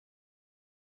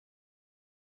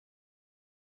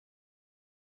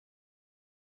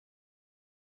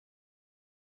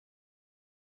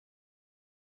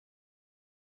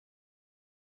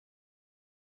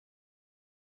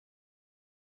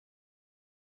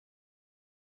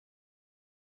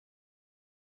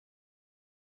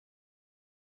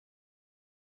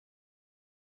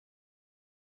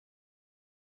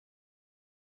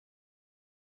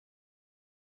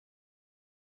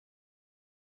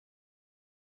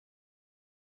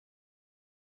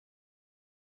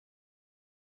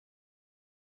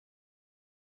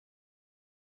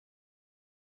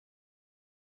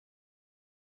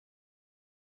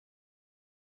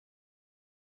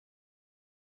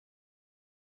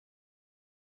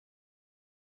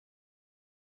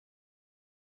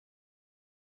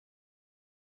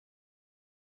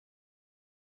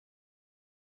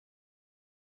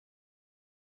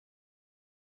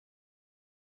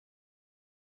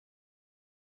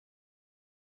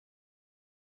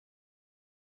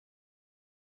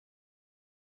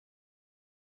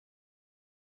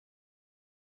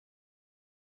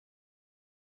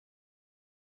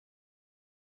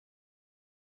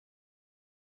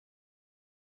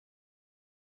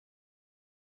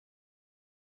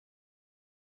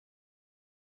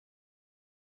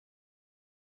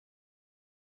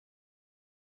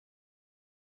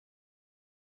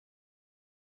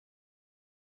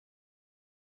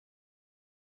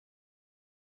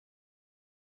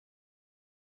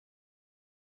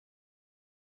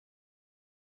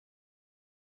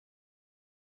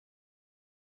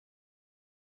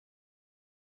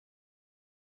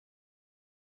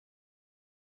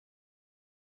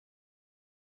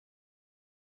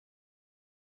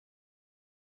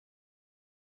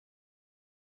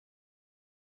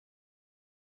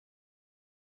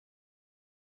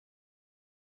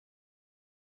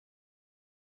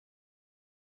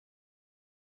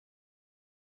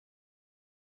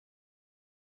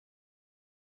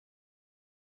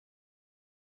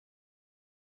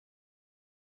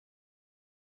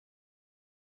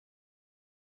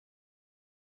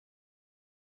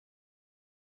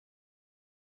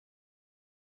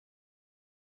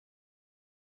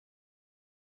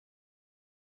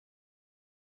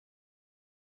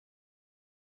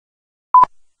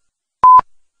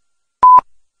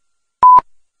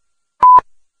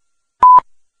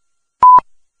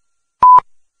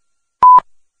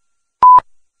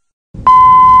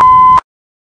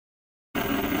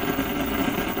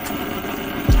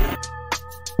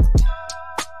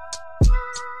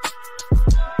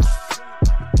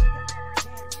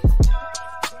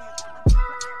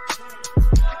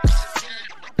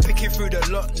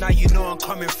lot, now you know I'm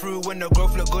coming through. When the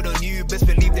growth look good on you, best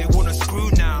believe they wanna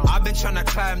screw now. I've been trying to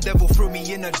climb, devil threw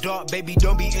me in the dark. Baby,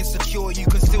 don't be insecure, you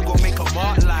can still go make a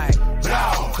mark like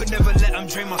blow. Could never let them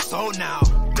drain my soul now.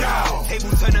 Blow. Table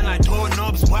turning like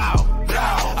doorknobs, wow.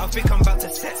 Blow. I think I'm about to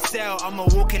set sail. I'm a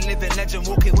walking, living legend,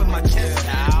 walking with my chest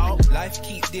out. Life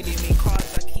keep dealing me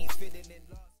cards, I keep feeling it.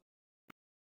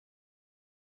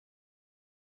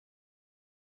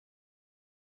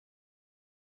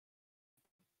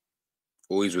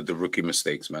 Always with the rookie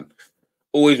mistakes, man.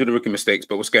 Always with the rookie mistakes.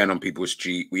 But what's going on, people? It's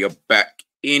G. We are back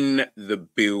in the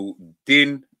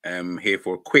building. Here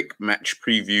for a quick match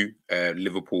preview.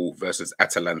 Liverpool versus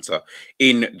Atalanta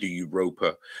in the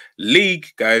Europa League.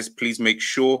 Guys, please make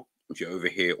sure, if you're over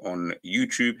here on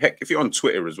YouTube, heck, if you're on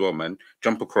Twitter as well, man,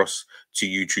 jump across to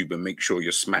YouTube and make sure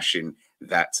you're smashing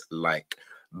that like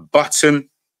button.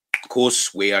 Of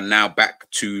course, we are now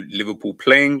back to Liverpool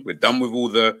playing. We're done with all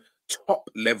the top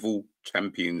level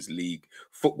Champions League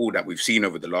football that we've seen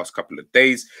over the last couple of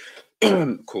days.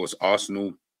 Of course,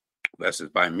 Arsenal versus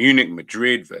Bayern Munich,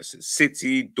 Madrid versus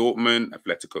City, Dortmund,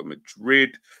 Atletico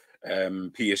Madrid,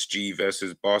 PSG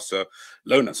versus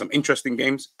Barcelona. Some interesting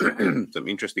games, some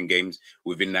interesting games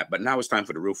within that. But now it's time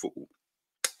for the real football.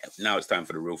 Now it's time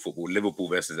for the real football. Liverpool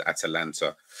versus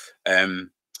Atalanta.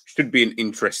 Should be an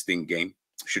interesting game.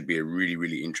 Should be a really,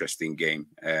 really interesting game.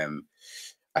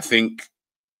 I think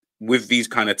with these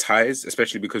kind of ties,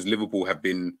 especially because Liverpool have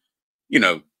been, you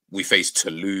know, we faced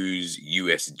Toulouse,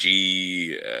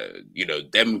 USG, you know,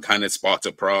 them kind of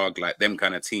Sparta Prague, like them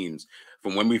kind of teams.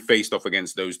 From when we faced off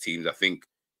against those teams, I think,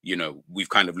 you know, we've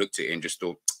kind of looked at it and just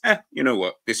thought, you know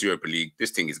what, this Europa League, this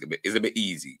thing is a bit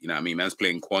easy. You know what I mean? Man's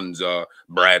playing Kwanzaa,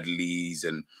 Bradley's,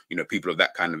 and, you know, people of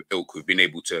that kind of ilk who've been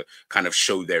able to kind of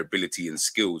show their ability and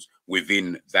skills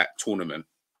within that tournament.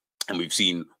 And we've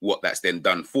seen what that's then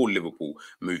done for Liverpool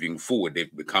moving forward.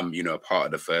 They've become, you know, a part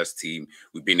of the first team.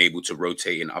 We've been able to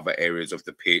rotate in other areas of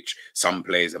the pitch. Some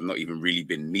players have not even really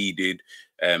been needed.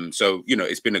 So, you know,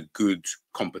 it's been a good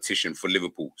competition for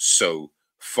Liverpool so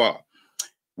far.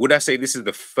 Would I say this is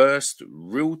the first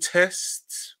real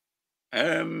test? If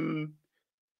I'm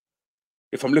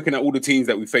looking at all the teams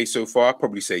that we faced so far, I'd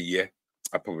probably say yeah.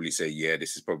 I'd probably say yeah.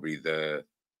 This is probably the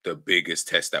biggest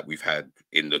test that we've had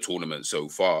in the tournament so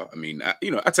far. I mean, you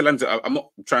know, Atalanta, I'm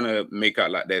not trying to make out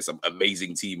like they're some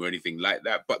amazing team or anything like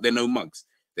that, but they're no mugs.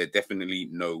 They're definitely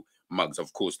no mugs.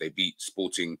 Of course, they beat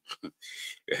Sporting,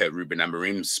 Ruben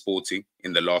Amorim's Sporting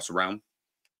in the last round.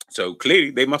 So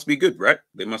clearly they must be good, right?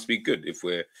 They must be good if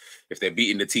they're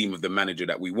beating the team of the manager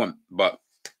that we want. But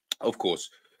of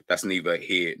course, that's neither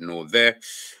here nor there.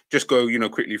 Just go, you know,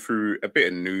 quickly through a bit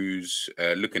of news,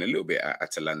 looking a little bit at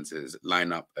Atalanta's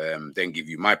lineup, then give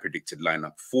you my predicted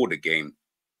lineup for the game.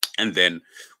 And then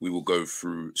we will go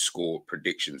through score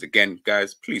predictions. Again,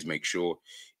 guys, please make sure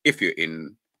if you're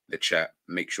in the chat,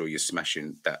 make sure you're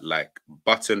smashing that like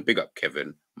button. Big up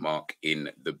Kevin, Mark in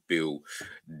the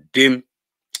building.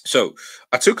 So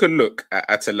I took a look at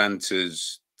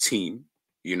Atalanta's team.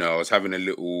 You know, I was having a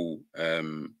little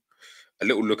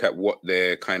look at what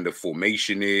their kind of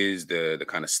formation is, the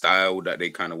kind of style that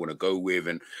they kind of want to go with.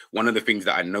 And one of the things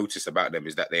that I notice about them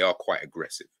is that they are quite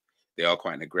aggressive. They are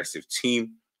quite an aggressive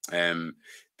team.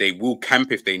 They will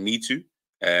camp if they need to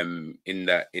in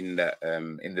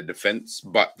the defense,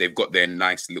 but they've got their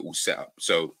nice little setup.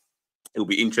 So it'll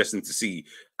be interesting to see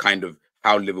kind of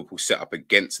how Liverpool set up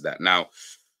against that. Now,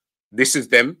 this is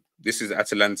them. This is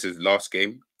Atalanta's last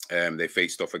game. They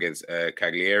faced off against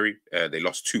Cagliari. They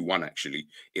lost 2-1 actually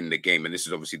in the game, and this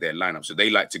is obviously their lineup. So they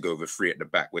like to go over three at the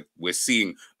back. We're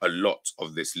seeing a lot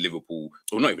of this Liverpool,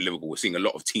 or not even Liverpool. We're seeing a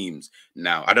lot of teams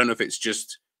now. I don't know if it's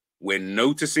just we're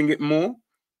noticing it more.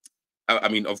 I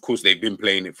mean, of course, they've been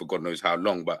playing it for God knows how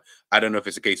long, but I don't know if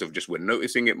it's a case of just we're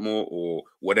noticing it more or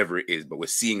whatever it is. But we're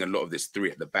seeing a lot of this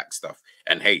three at the back stuff.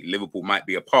 And hey, Liverpool might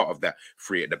be a part of that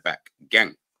three at the back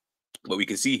gang. But we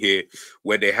can see here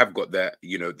where they have got that,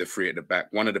 you know, the three at the back.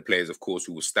 One of the players, of course,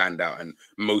 who will stand out and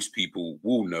most people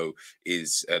will know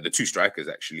is the two strikers,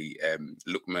 actually,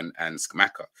 Lookman and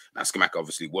Scamacca. Now, Scamacca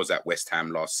obviously was at West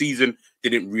Ham last season.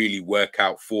 Didn't really work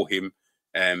out for him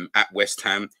at West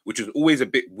Ham, which was always a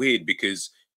bit weird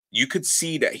because you could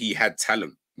see that he had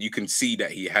talent. You can see that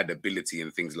he had ability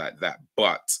and things like that.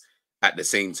 But at the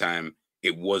same time,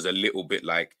 it was a little bit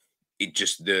like it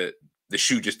just, the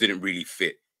shoe just didn't really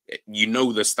fit. You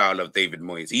know the style of David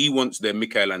Moyes. He wants the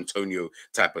Michael Antonio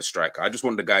type of striker. I just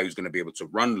want the guy who's going to be able to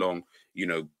run long, you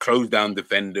know, close down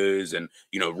defenders and,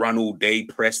 you know, run all day,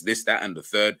 press this, that, and the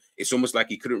third. It's almost like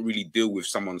he couldn't really deal with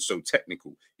someone so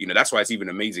technical. You know, that's why it's even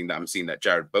amazing that I'm seeing that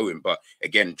Jared Bowen. But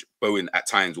again, Bowen at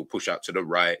times will push out to the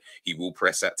right. He will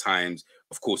press at times.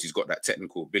 Of course, he's got that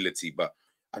technical ability, but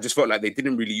I just felt like they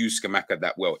didn't really use Scamacca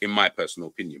that well, in my personal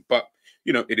opinion. But,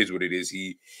 you know, it is what it is.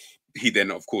 He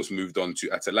then, of course, moved on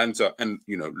to Atalanta. And,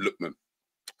 you know, Lookman,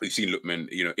 we've seen Lookman,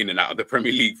 you know, in and out of the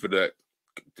Premier League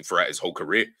throughout his whole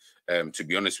career, to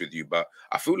be honest with you. But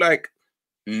I feel like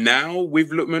now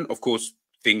with Lookman, of course,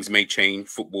 things may change.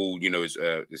 Football, you know, is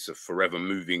it's a forever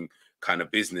moving kind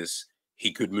of business.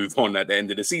 He could move on at the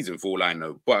end of the season, for all I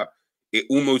know. But it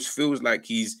almost feels like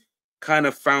he's kind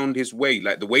of found his way.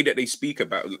 Like the way that they speak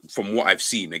about, from what I've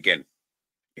seen, again,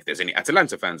 if there's any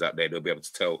Atalanta fans out there, they'll be able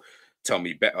to tell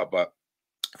me better. But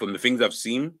from the things I've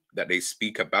seen that they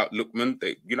speak about Lookman,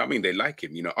 they, you know what I mean? They like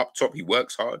him. You know, up top, he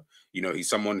works hard. You know, he's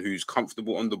someone who's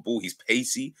comfortable on the ball. He's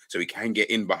pacey, so he can get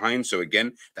in behind. So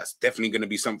again, that's definitely going to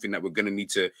be something that we're going to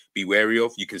need to be wary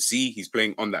of. You can see he's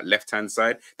playing on that left-hand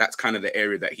side. That's kind of the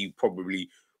area that he probably,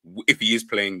 if he is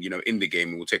playing, you know, in the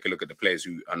game, we'll take a look at the players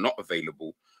who are not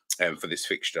available for this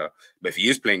fixture. But if he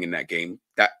is playing in that game,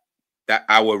 that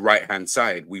our right-hand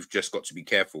side, we've just got to be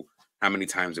careful. How many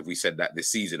times have we said that this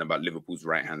season about Liverpool's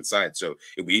right-hand side? So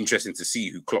it'll be interesting to see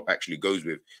who Klopp actually goes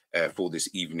with for this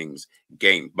evening's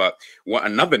game. But what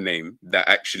another name that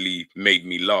actually made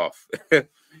me laugh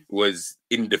was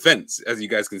in defence, as you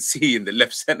guys can see in the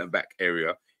left centre-back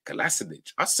area,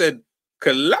 Kolasinac. I said,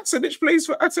 Kolasinac plays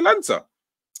for Atalanta.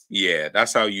 Yeah,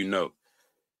 that's how you know.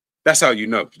 That's how you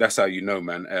know. That's how you know,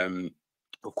 man.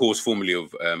 Of course, formerly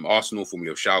of Arsenal,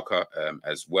 formerly of Schalke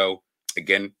as well.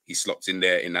 Again, he slots in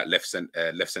there in that left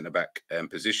centre back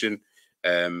position.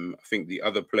 I think the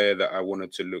other player that I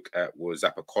wanted to look at was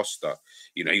Zappacosta.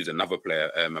 You know, he was another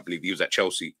player. I believe he was at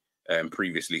Chelsea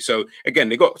previously. So again,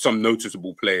 they got some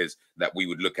noticeable players that we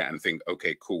would look at and think,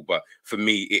 okay, cool. But for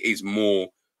me, it is more,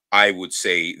 I would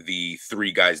say, the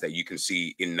three guys that you can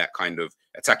see in that kind of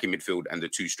attacking midfield and the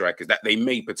two strikers that they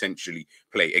may potentially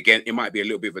play. Again, it might be a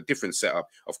little bit of a different setup.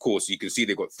 Of course, you can see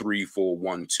they've got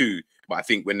 3-4-1-2, but I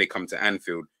think when they come to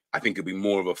Anfield, I think it'll be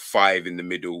more of a 5 in the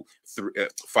middle,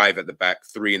 5 at the back,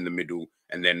 3 in the middle,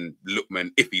 and then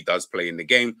Lookman, if he does play in the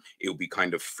game, it'll be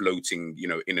kind of floating, you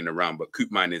know, in and around. But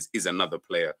Koopman is another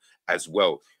player as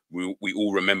well. We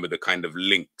all remember the kind of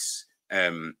links.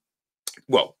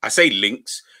 Well, I say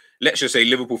links. Let's just say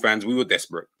Liverpool fans, we were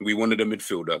desperate. We wanted a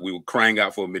midfielder. We were crying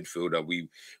out for a midfielder. We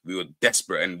were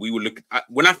desperate. And we were looking at,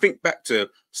 when I think back to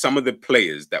some of the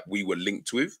players that we were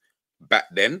linked with back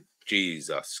then,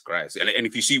 Jesus Christ. And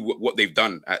if you see what they've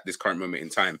done at this current moment in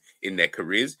time in their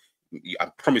careers, I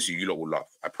promise you, you lot will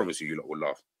laugh. I promise you, you lot will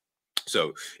laugh.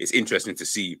 So it's interesting to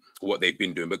see what they've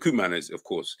been doing. But Koopman, of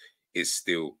course, is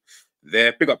still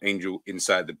there. Big up Angel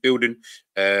inside the building.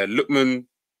 Lookman,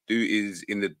 who is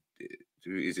in the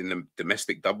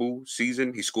domestic double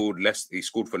season. He scored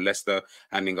for Leicester,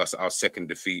 handing us our second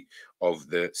defeat of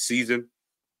the season.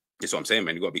 That's what I'm saying,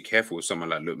 man. You got to be careful with someone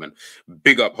like Lookman.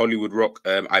 Big up Hollywood Rock.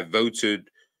 I voted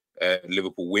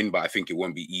Liverpool win, but I think it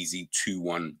won't be easy.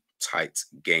 2-1 tight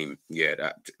game. Yeah,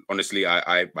 that honestly,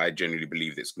 I genuinely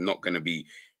believe it's not going to be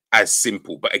as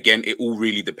simple. But again, it all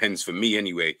really depends for me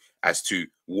anyway as to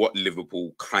what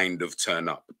Liverpool kind of turn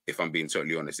up. If I'm being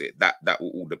totally honest, that will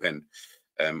all depend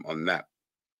on that.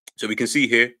 So we can see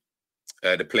here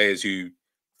the players who,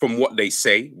 from what they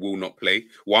say, will not play.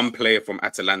 One player from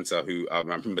Atalanta who I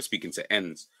remember speaking to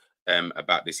Enz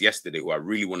about this yesterday, who I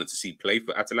really wanted to see play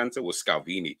for Atalanta, was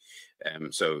Scalvini.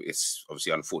 So it's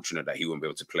obviously unfortunate that he won't be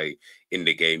able to play in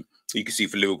the game. You can see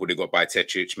for Liverpool, they got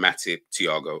Bajcetic, Matip,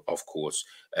 Thiago, of course.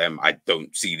 I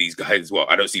don't see these guys. Well,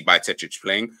 I don't see Bajcetic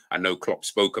playing. I know Klopp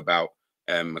spoke about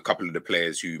a couple of the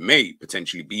players who may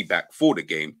potentially be back for the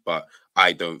game, but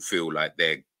I don't feel like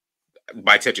they're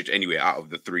Bajcetic anyway. Out of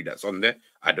the three that's on there,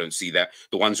 I don't see that.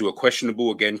 The ones who are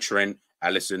questionable, again, Trent,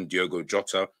 Alisson, Diogo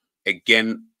Jota.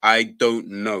 Again, I don't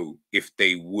know if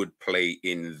they would play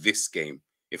in this game,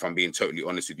 if I'm being totally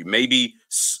honest with you. Maybe,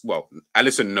 well,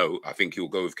 Alisson, no. I think he'll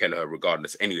go with Kelleher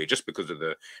regardless anyway, just because of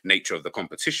the nature of the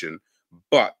competition.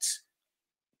 But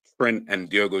Trent and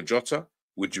Diogo Jota,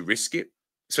 would you risk it?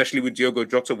 Especially with Diogo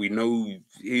Jota, we know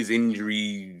his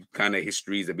injury kind of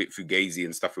history is a bit fugazi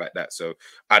and stuff like that. So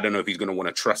I don't know if he's going to want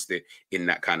to trust it in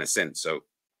that kind of sense. So,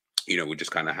 you know, we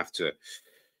just kind of have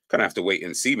to wait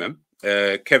and see, man.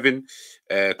 Kevin,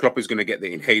 Klopp is going to get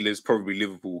the inhalers. Probably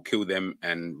Liverpool will kill them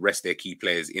and rest their key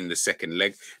players in the second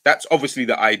leg. That's obviously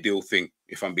the ideal thing,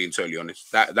 if I'm being totally honest.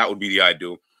 That would be the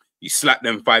ideal. You slap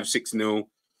them 5-6-0.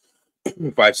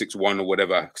 5-6-1 or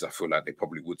whatever, because I feel like they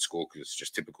probably would score because it's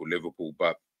just typical Liverpool.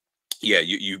 But yeah,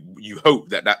 you hope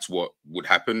that that's what would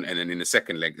happen, and then in the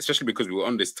second leg, especially because we were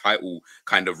on this title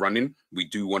kind of running, we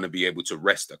do want to be able to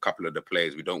rest a couple of the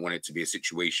players. We don't want it to be a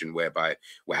situation whereby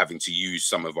we're having to use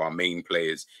some of our main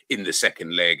players in the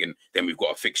second leg, and then we've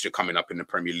got a fixture coming up in the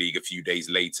Premier League a few days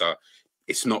later.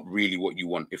 It's not really what you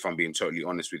want, if I'm being totally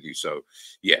honest with you. So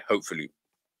yeah, hopefully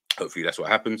that's what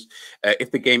happens.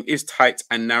 If the game is tight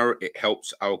and narrow, it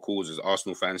helps our cause as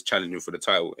Arsenal fans challenging for the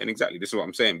title. And exactly, this is what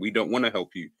I'm saying. We don't want to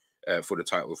help you for the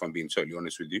title, if I'm being totally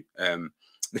honest with you.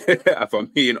 If I'm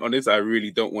being honest, I really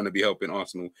don't want to be helping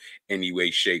Arsenal any way,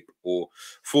 shape, or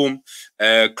form.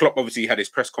 Klopp obviously had his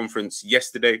press conference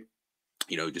yesterday,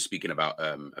 you know, just speaking about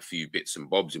a few bits and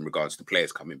bobs in regards to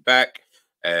players coming back.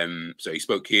 So he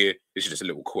spoke here. This is just a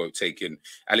little quote taken.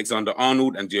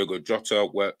 Alexander-Arnold and Diogo Jota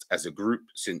worked as a group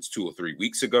since 2 or 3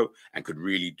 weeks ago and could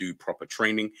really do proper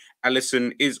training.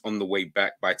 Alisson is on the way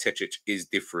back. Bajcetic is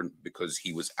different because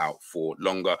he was out for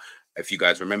longer. If you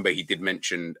guys remember, he did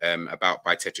mention about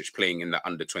Bajcetic playing in the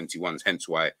under-21s, hence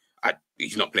why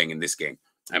he's not playing in this game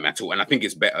at all. And I think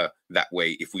it's better that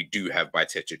way if we do have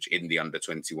Bajcetic in the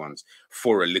under-21s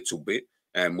for a little bit,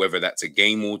 whether that's a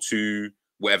game or two,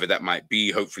 whatever that might be,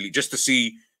 hopefully, just to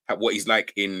see what he's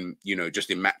like in, you know,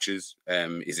 just in matches.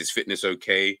 Is his fitness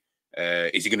okay?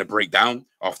 Is he going to break down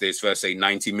after his first, say,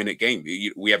 90-minute game?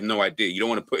 We have no idea. You don't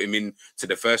want to put him in to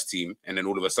the first team and then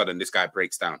all of a sudden this guy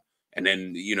breaks down. And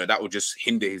then, you know, that will just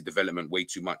hinder his development way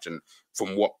too much. And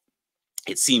from what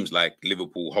it seems like,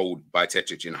 Liverpool hold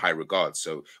Bajcetic in high regard.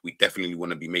 So we definitely want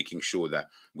to be making sure that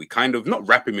we kind of not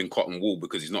wrap him in cotton wool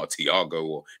because he's not a Thiago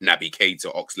or Naby Keita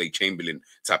or Oxlade-Chamberlain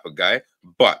type of guy.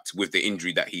 But with the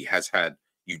injury that he has had,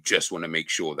 you just want to make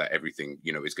sure that everything,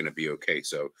 you know, is going to be okay.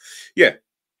 So, yeah,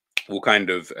 we'll kind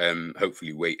of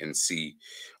hopefully wait and see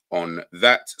on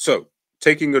that. So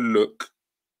taking a look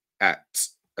at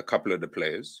a couple of the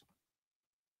players.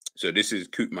 So this is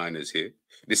Coop Miners here.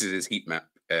 This is his heat map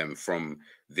from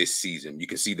this season. You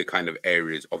can see the kind of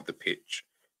areas of the pitch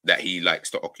that he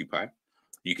likes to occupy.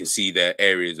 You can see the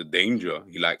areas of danger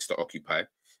he likes to occupy.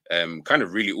 Kind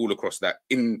of really all across that.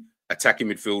 In attacking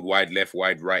midfield, wide left,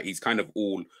 wide right, he's kind of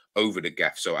all over the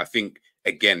gaff. So I think,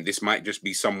 again, this might just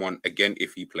be someone, again,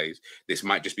 if he plays, this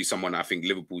might just be someone I think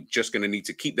Liverpool just going to need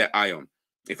to keep their eye on,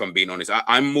 if I'm being honest.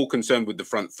 I'm more concerned with the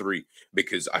front three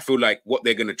because I feel like what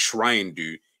they're going to try and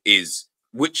do is,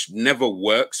 which never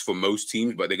works for most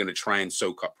teams, but they're going to try and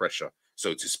soak up pressure,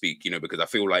 so to speak, you know, because I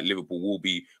feel like Liverpool will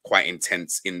be quite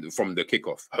intense from the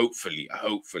kickoff. Hopefully,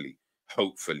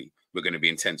 we're going to be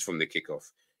intense from the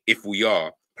kickoff. If we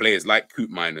are, players like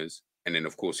Coop Miners, and then,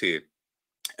 of course, here,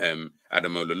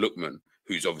 Ademola Lookman,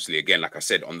 who's obviously, again, like I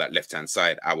said, on that left-hand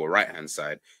side, our right-hand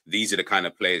side, these are the kind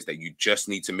of players that you just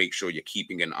need to make sure you're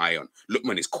keeping an eye on.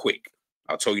 Lookman is quick.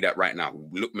 I'll tell you that right now.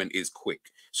 Lookman is quick,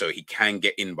 so he can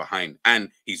get in behind, and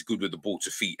he's good with the ball to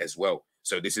feet as well.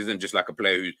 So this isn't just like a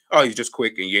player who's, oh, he's just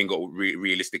quick and you ain't got to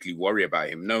realistically worry about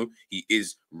him. No, he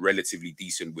is relatively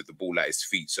decent with the ball at his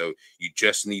feet. So you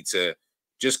just need to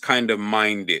just kind of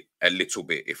mind it a little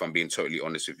bit, if I'm being totally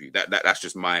honest with you. That's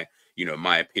just my, you know,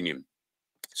 my opinion.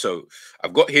 So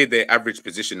I've got here their average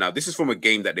position. Now, this is from a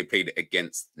game that they played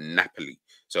against Napoli.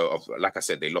 So like I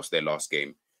said, they lost their last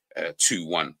game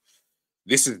 2-1.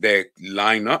 This is their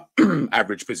lineup,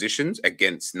 average positions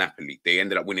against Napoli. They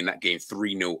ended up winning that game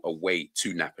 3-0 away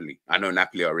to Napoli. I know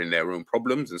Napoli are in their own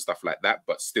problems and stuff like that,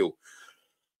 but still,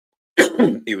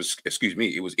 it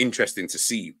was interesting to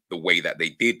see the way that they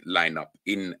did line up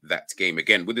in that game.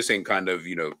 Again, with the same kind of,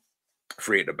 you know,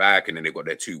 three at the back, and then they've got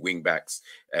their two wing backs,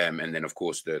 and then, of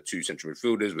course, the two central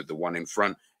midfielders with the one in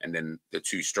front, and then the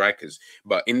two strikers.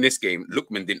 But in this game,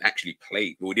 Lookman didn't actually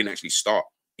play, or didn't actually start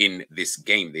in this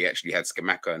game. They actually had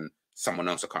Skamaka and someone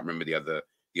else. I can't remember the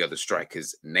other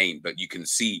striker's name, but you can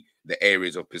see the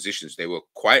areas of positions. They were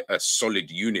quite a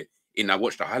solid unit. I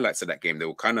watched the highlights of that game. They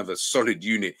were kind of a solid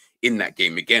unit in that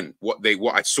game. Again, what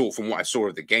I saw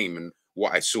of the game and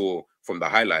what I saw from the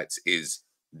highlights is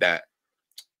that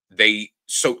they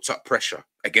soaked up pressure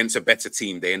against a better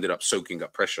team. They ended up soaking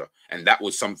up pressure. And that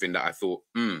was something that I thought,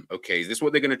 okay, is this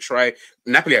what they're going to try?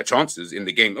 Napoli had chances in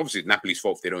the game. Obviously, it's Napoli's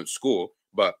fault if they don't score,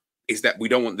 but is that we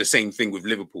don't want the same thing with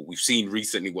Liverpool. We've seen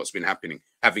recently what's been happening,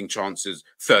 having chances,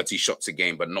 30 shots a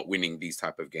game, but not winning these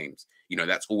type of games. You know,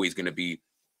 that's always going to be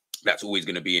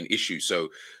an issue. So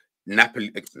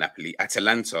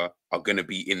Atalanta are going to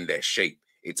be in their shape.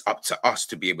 It's up to us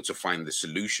to be able to find the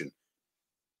solution.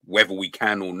 Whether we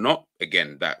can or not,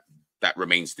 again, that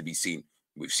remains to be seen.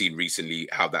 We've seen recently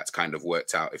how that's kind of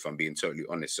worked out, if I'm being totally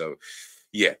honest. So,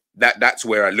 yeah, that's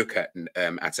where I look at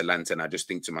Atalanta, and I just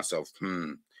think to myself,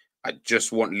 I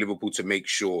just want Liverpool to make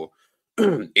sure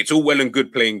it's all well and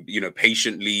good playing, you know,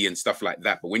 patiently and stuff like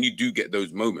that. But when you do get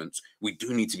those moments, we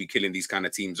do need to be killing these kind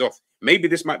of teams off. Maybe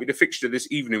this might be the fixture this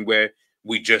evening where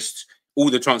we just, all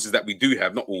the chances that we do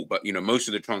have, not all, but, you know, most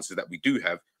of the chances that we do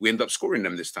have, we end up scoring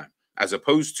them this time, as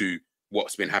opposed to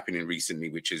what's been happening recently,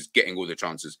 which is getting all the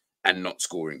chances and not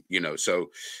scoring, you know. So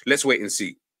let's wait and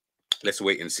see. Let's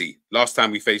wait and see. Last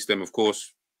time we faced them, of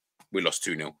course, we lost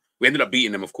 2-0. We ended up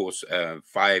beating them, of course,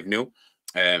 5-0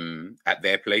 at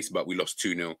their place, but we lost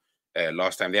 2-0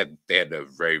 last time. They had a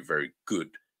very, very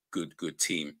good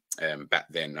team back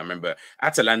then. I remember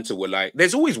Atalanta were like,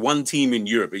 there's always one team in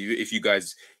Europe, if you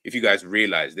guys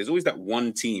realize, there's always that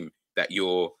one team that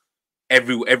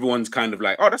everyone's kind of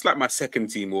like, oh, that's like my second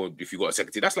team, or if you got a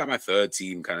second team, that's like my third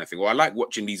team kind of thing. Or I like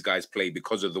watching these guys play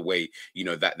because of the way, you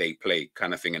know, that they play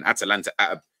kind of thing. And Atalanta,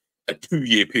 at a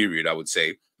 2-year period, I would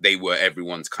say, they were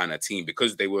everyone's kind of team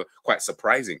because they were quite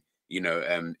surprising, you know,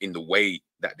 in the way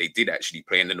that they did actually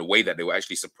play and in the way that they were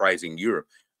actually surprising Europe.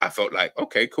 I felt like,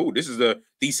 okay, cool, this is a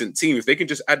decent team. If they can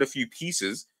just add a few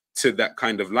pieces to that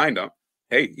kind of lineup,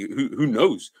 hey, who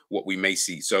knows what we may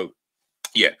see. So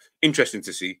yeah, interesting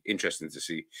to see. Interesting to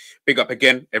see. Big up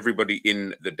again, everybody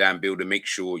in the damn building. Make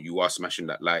sure you are smashing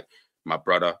that like. My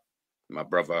brother,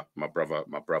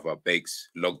 Bakes,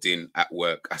 logged in at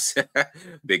work. I said,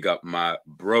 big up my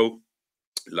bro.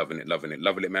 Loving it,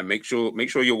 man. Make sure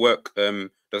your work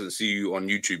doesn't see you on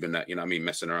YouTube and that, you know what I mean,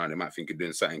 messing around. They might think you're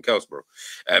doing something else, bro.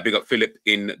 Big up Philip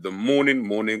in the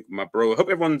morning, my bro. I hope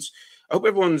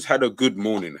everyone's had a good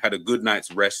morning, had a good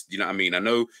night's rest. You know what I mean? I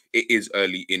know it is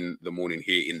early in the morning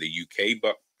here in the UK,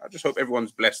 but I just hope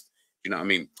everyone's blessed. You know what I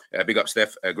mean? Big up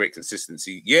Steph, great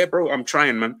consistency. Yeah, bro, I'm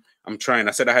trying, man. I'm trying.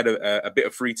 I said I had a bit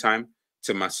of free time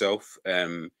to myself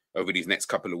over these next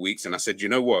couple of weeks, and I said, you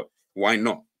know what? Why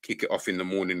not kick it off in the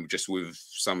morning just with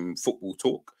some football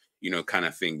talk, you know, kind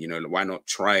of thing? You know, why not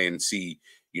try and see,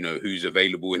 you know, who's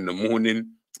available in the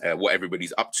morning, what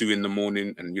everybody's up to in the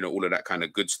morning, and, you know, all of that kind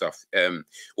of good stuff.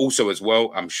 Also, as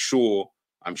well, I'm sure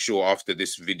after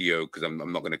this video, because I'm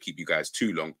not going to keep you guys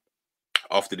too long,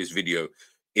 after this video,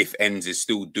 if Enz is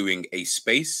still doing a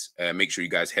space, make sure you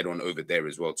guys head on over there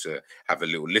as well to have a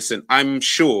little listen. I'm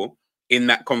sure in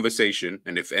that conversation,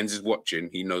 and if Enz is watching,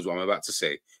 he knows what I'm about to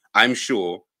say. I'm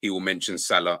sure he will mention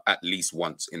Salah at least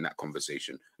once in that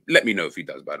conversation. Let me know if he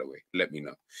does, by the way. Let me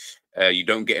know. You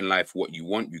don't get in life what you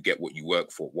want, you get what you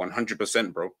work for.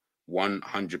 100%, bro.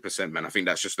 100%, man. I think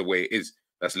that's just the way it is.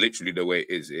 That's literally the way it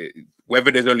is.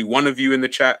 Whether there's only one of you in the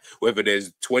chat, whether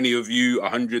there's 20 of you,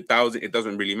 100,000, it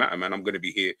doesn't really matter, man. I'm going to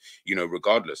be here, you know,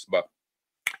 regardless. But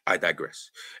I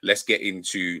digress. Let's get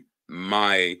into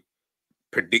my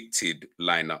predicted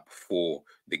lineup for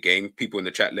the game. People in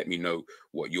the chat, let me know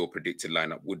what your predicted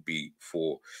lineup would be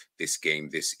for this game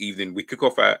this evening. We kick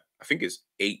off at, I think it's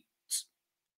 8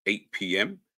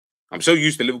 p.m. I'm so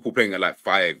used to Liverpool playing at like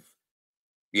 5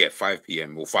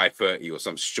 p.m. or 5:30 or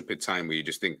some stupid time where you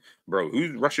just think, bro,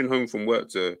 who's rushing home from work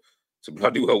to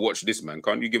bloody well watch this, man?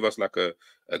 Can't you give us like a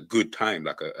good time,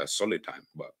 like a solid time?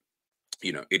 But,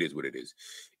 you know, it is what it is.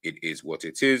 It is what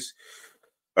it is.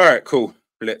 All right, cool.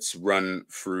 Let's run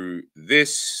through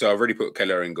this. So I've already put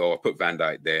Keller in goal. I put Van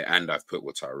Dijk there, and I've put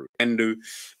Wataru Endo.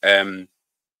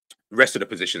 Rest of the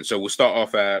position. So we'll start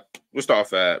off at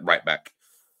right back.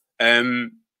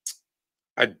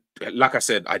 Like I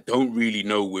said, I don't really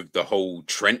know with the whole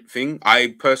Trent thing.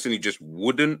 I personally just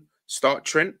wouldn't start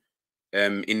Trent. I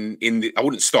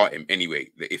wouldn't start him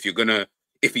anyway. If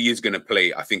he is gonna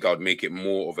play, I think I would make it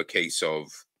more of a case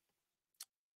of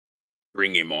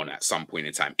bring him on at some point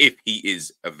in time if he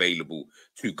is available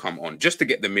to come on, just to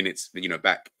get the minutes, you know,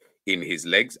 back in his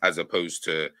legs, as opposed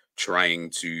to trying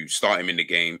to start him in the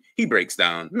game. He breaks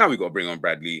down. Now we got to bring on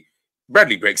Bradley.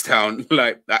 Bradley breaks down.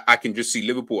 Like, I can just see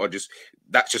Liverpool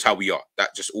that's just how we are.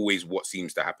 That's just always what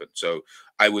seems to happen. So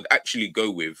I would actually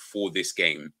go with, for this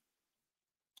game,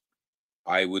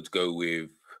 I would go with,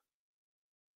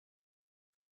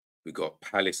 we got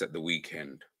Palace at the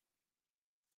weekend.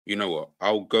 You know what?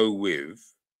 I'll go with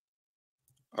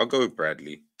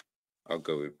Bradley. Would I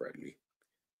go with Bradley?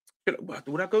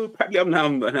 Now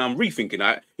I'm rethinking.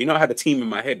 I had a team in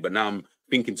my head, but now I'm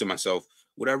thinking to myself,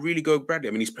 would I really go with Bradley?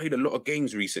 I mean, he's played a lot of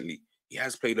games recently. He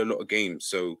has played a lot of games.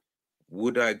 So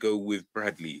would I go with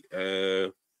Bradley?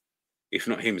 If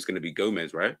not him, it's going to be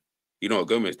Gomez, right? You know what?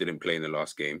 Gomez didn't play in the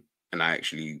last game, and I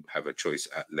actually have a choice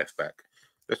at left back.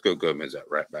 Let's go Gomez at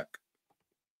right back.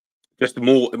 Just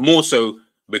more so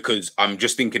because I'm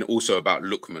just thinking also about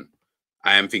Lookman.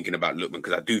 I am thinking about Lookman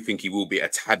because I do think he will be a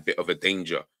tad bit of a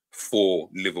danger for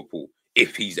Liverpool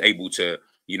if he's able to,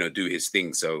 you know, do his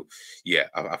thing. So yeah,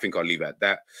 I think I'll leave it at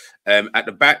that. At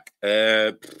the back,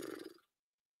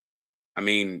 I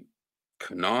mean,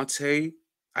 Kanate,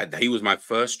 he was my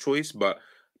first choice, but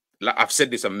like I've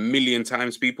said this a million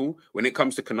times, people. When it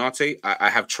comes to Kanate, I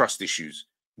have trust issues.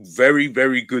 Very,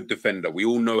 very good defender. We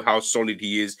all know how solid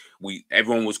he is.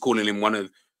 Everyone was calling him one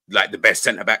of like the best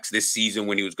centre backs this season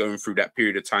when he was going through that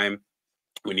period of time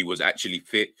when he was actually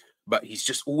fit. But he's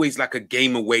just always like a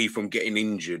game away from getting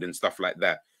injured and stuff like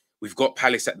that. We've got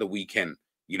Palace at the weekend,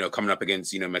 coming up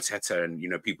against, Mateta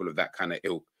and, people of that kind of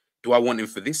ilk. Do I want him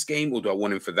for this game or do I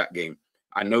want him for that game?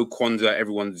 I know Kwanzaa,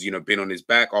 everyone's, been on his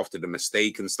back after the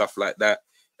mistake and stuff like that,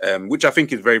 which I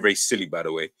think is very, very silly, by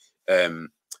the way.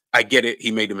 I get it.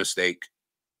 He made a mistake.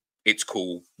 It's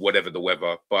cool, whatever the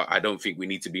weather. But I don't think we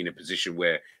need to be in a position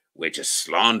where we're just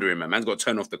slandering him. Man's got to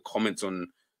turn off the comments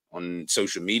on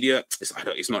social media.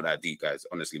 It's not that deep, guys.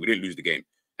 Honestly, we didn't lose the game.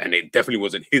 And it definitely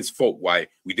wasn't his fault why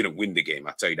we didn't win the game.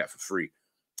 I'll tell you that for free.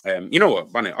 You know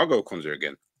what, Bunny, I'll go Kwanzaa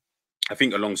again. I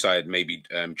think alongside maybe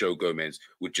Joe Gomez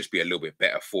would just be a little bit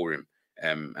better for him.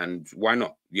 And why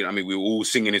not? We were all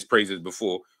singing his praises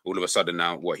before. All of a sudden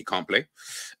now, he can't play.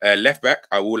 Left back,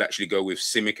 I will actually go with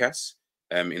Tsimikas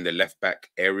in the left back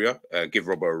area. Give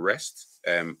Robbo a rest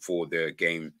for the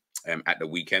game at the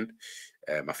weekend.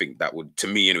 I think that would, to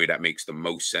me anyway, that makes the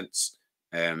most sense.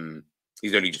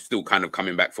 He's only still kind of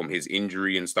coming back from his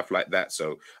injury and stuff like that.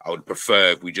 So I would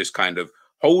prefer if we just kind of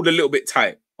hold a little bit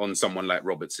tight on someone like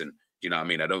Robertson. Do you know what I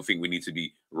mean? I don't think we need to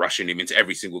be rushing him into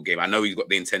every single game. I know he's got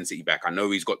the intensity back. I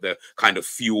know he's got the kind of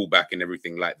fuel back and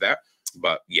everything like that.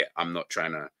 But yeah, I'm not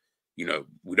trying to,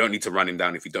 we don't need to run him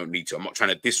down if we don't need to. I'm not trying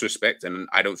to disrespect. And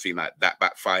I don't think that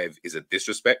back five is a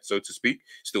disrespect, so to speak.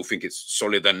 Still think it's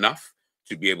solid enough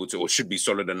to be able to, or should be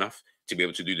solid enough to be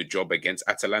able to do the job against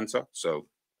Atalanta. So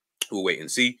we'll wait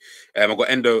and see. I've got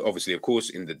Endo, obviously, of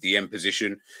course, in the DM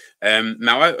position.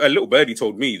 Now, a little birdie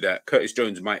told me that Curtis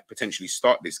Jones might potentially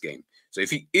start this game. So if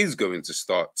he is going to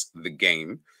start the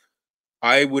game,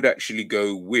 I would actually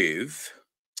go with...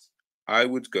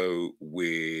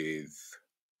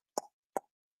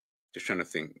 Just trying to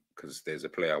think, because there's a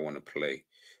player I want to play.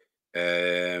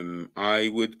 I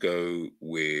would go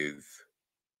with...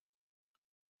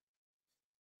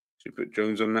 Should we put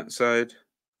Jones on that side?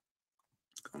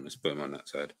 Let's put him on that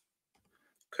side.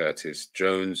 Curtis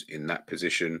Jones in that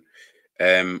position.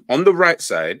 On the right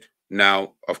side,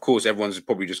 now, of course, everyone's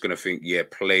probably just going to think, yeah,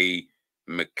 play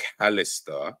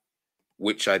McAllister,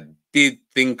 which I did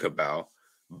think about.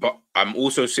 But I'm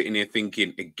also sitting here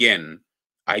thinking, again,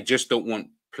 I just don't want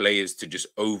players to just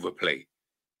overplay.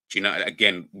 Do you know,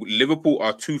 again, Liverpool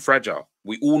are too fragile.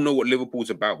 We all know what Liverpool's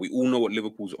about. We all know what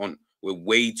Liverpool's on. We're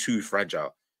way too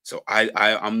fragile. So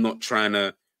I'm not trying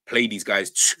to play these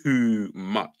guys too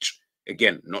much.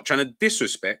 Again, not trying to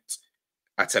disrespect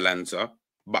Atalanta,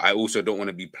 but I also don't want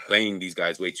to be playing these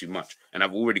guys way too much. And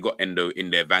I've already got Endo in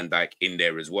there, Van Dijk in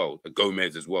there as well, the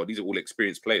Gomez as well. These are all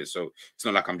experienced players. So it's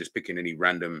not like I'm just picking any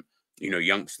random,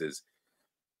 youngsters.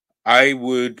 I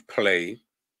would play...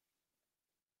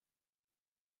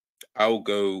 I'll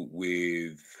go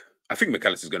with... I think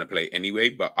McAllister's going to play anyway,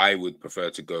 but I would prefer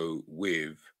to go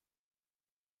with...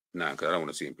 Nah, because I don't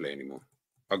want to see him play anymore.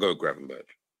 I'll go with Gravenberch.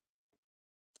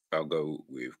 I'll go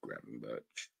with Gravenberch.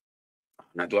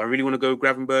 Now, do I really want to go with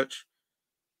Gravenberch?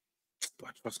 Do I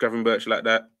trust Gravenberch like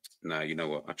that? Nah, you know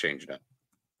what? I'll change that.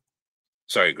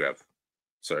 Sorry, Grav.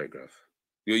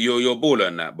 You're a baller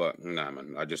in that, but nah,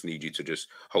 man. I just need you to just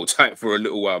hold tight for a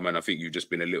little while, man. I think you've just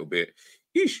been a little bit...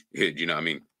 Yeesh, do you know what I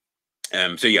mean?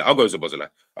 So yeah, I'll go Szoboszlai.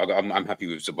 I'm happy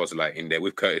with Szoboszlai in there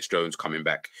with Curtis Jones coming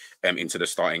back into the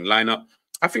starting lineup.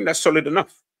 I think that's solid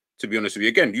enough, to be honest with you.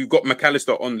 Again, you've got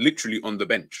McAllister literally on the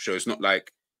bench, so it's not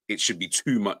like it should be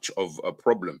too much of a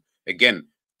problem. Again,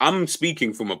 I'm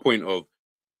speaking from a point of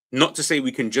not to say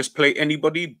we can just play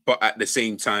anybody, but at the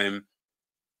same time,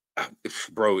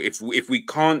 bro, if we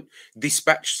can't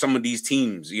dispatch some of these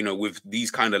teams, with these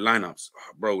kind of lineups,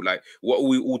 bro, like what are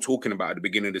we all talking about at the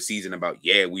beginning of the season about?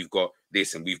 Yeah, we've got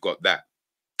this and we've got that.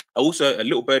 Also, a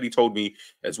little birdie told me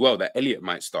as well that Elliott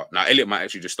might start. Now, Elliott might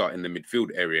actually just start in the midfield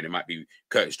area, and it might be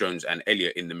Curtis Jones and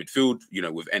Elliott in the midfield,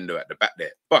 with Endo at the back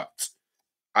there. But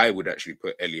I would actually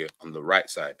put Elliott on the right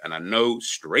side. And I know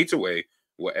straight away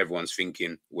what everyone's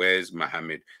thinking. Where's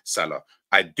Mohamed Salah?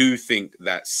 I do think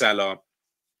that Salah...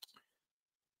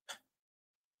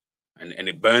 And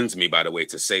it burns me, by the way,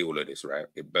 to say all of this, right?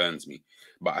 It burns me.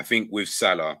 But I think with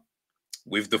Salah,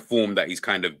 with the form that he's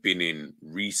kind of been in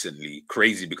recently,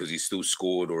 crazy because he's still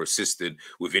scored or assisted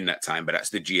within that time, but that's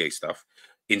the GA stuff.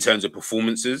 In terms of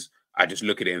performances, I just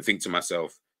look at it and think to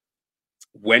myself,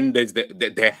 when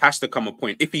there has to come a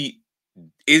point, if he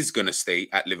is going to stay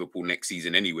at Liverpool next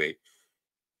season anyway,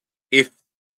 if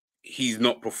he's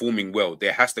not performing well.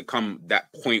 There has to come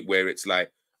that point where it's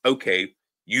like, okay,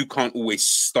 you can't always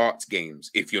start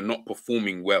games if you're not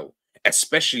performing well,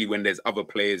 especially when there's other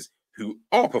players who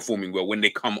are performing well when they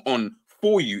come on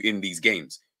for you in these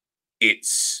games.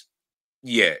 It's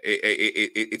yeah,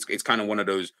 it's kind of one of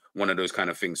those kind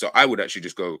of things. So I would actually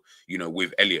just go,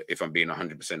 with Elliot if I'm being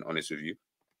 100% honest with you.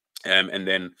 And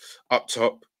then up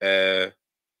top, I'll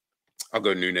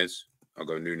go Nunes.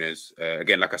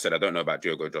 Again, like I said, I don't know about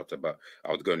Diogo Jota, but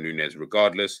I would go Nunes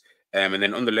regardless. And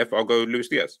then on the left, I'll go Luis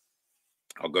Diaz.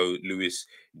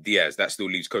 That still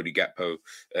leaves Cody Gakpo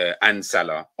and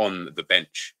Salah on the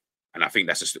bench. And I think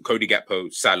that's just Cody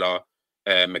Gakpo, Salah,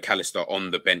 McAllister on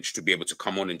the bench to be able to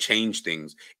come on and change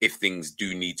things if things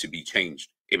do need to be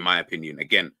changed, in my opinion.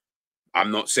 Again,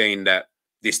 I'm not saying that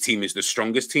this team is the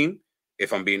strongest team.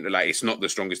 If I'm being like, it's not the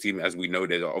strongest team, as we know,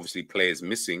 there are obviously players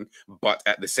missing. But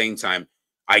at the same time,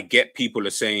 I get people are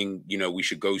saying, we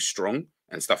should go strong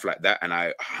and stuff like that. And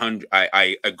I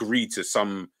agree to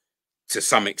some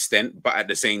extent. But at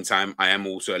the same time, I am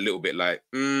also a little bit like,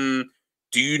 do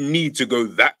you need to go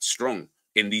that strong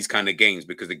in these kind of games?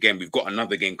 Because again, we've got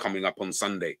another game coming up on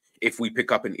Sunday. If we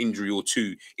pick up an injury or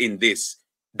two in this,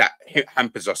 that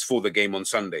hampers us for the game on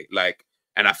Sunday.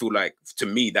 And I feel like, to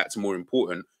me, that's more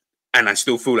important. And I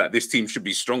still feel like this team should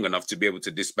be strong enough to be able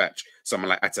to dispatch someone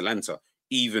like Atalanta,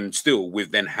 even still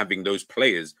with then having those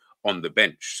players on the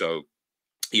bench. So,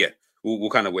 yeah, we'll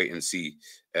kind of wait and see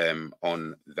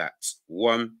on that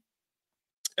one.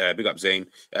 Big up, Zane.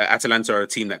 Atalanta are a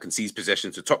team that concedes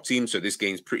possession to top teams, so this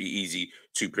game's pretty easy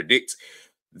to predict.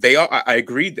 They are, I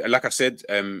agree. Like I said,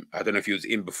 I don't know if you was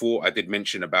in before, I did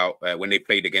mention about when they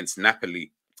played against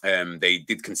Napoli, they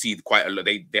did concede quite a lot.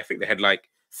 I think they had like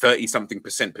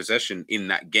 30-something% possession in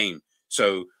that game.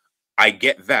 So I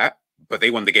get that, but they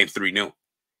won the game 3-0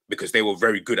 because they were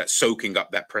very good at soaking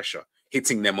up that pressure,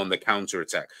 hitting them on the counter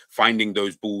attack, finding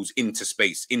those balls into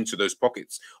space, into those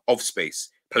pockets of space,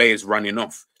 players running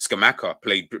off. Scamacca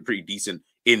played pretty decent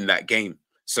in that game.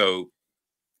 So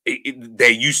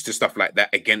they're used to stuff like that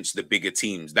against the bigger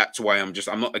teams. That's why I'm just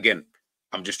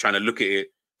trying to look at it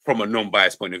from a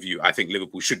non-biased point of view. I think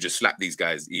Liverpool should just slap these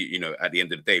guys, at the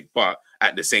end of the day. But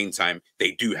at the same time,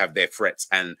 they do have their threats,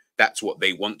 and that's what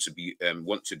they want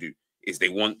to do. Is they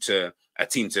want a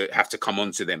team to have to come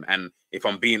onto them. And if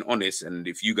I'm being honest, and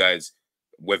if you guys,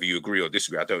 whether you agree or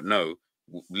disagree, I don't know.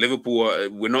 Liverpool,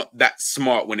 we're not that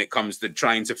smart when it comes to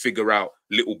trying to figure out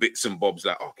little bits and bobs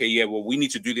like, okay, yeah, well, we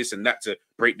need to do this and that to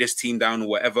break this team down or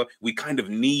whatever. We kind of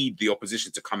need the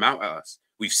opposition to come out at us.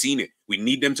 We've seen it. We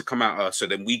need them to come out at us so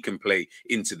then we can play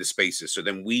into the spaces, so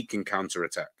then we can counter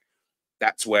attack.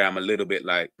 That's where I'm a little bit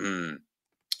like,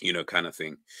 kind of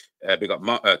thing. Big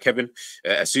up, Kevin.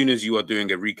 As soon as you are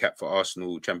doing a recap for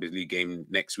Arsenal Champions League game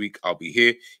next week, I'll be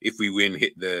here. If we win,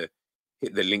 hit the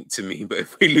link to me. But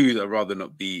if we lose, I'd rather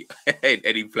not be in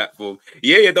any platform.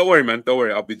 Yeah, don't worry, man. Don't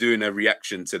worry. I'll be doing a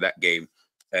reaction to that game.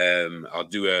 I'll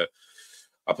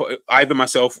put either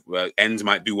myself, Ends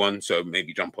might do one, so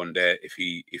maybe jump on there if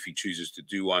he chooses to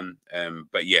do one.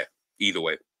 But yeah, either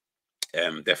way,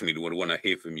 definitely would want to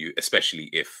hear from you, especially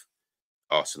if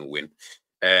Arsenal win.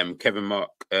 Kevin Mark,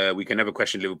 we can never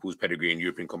question Liverpool's pedigree in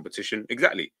European competition.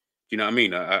 Exactly. Do you know what I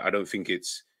mean? I don't think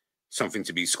it's something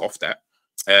to be scoffed at.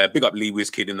 Big up Lee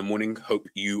Wizkid in the morning. Hope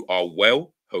you are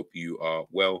well.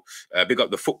 Big up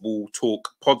the Football Talk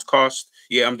podcast.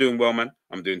 Yeah, I'm doing well, man.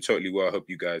 I'm doing totally well. I hope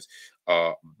you guys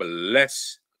are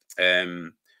blessed.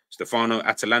 Stefano,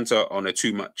 Atalanta on a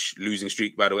too much losing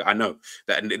streak, by the way. I know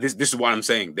that this is what I'm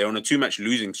saying. They're on a too much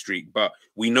losing streak, but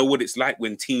we know what it's like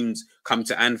when teams come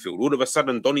to Anfield. All of a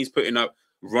sudden, Donny's putting up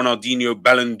Ronaldinho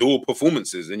Ballon d'Or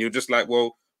performances, and you're just like,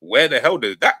 well, where the hell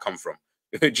did that come from?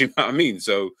 Do you know what I mean?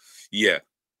 So, yeah.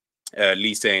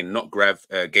 Lee saying, not Grav,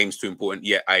 game's too important.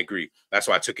 Yeah, I agree. That's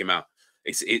why I took him out.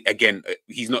 Again,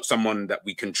 he's not someone that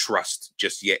we can trust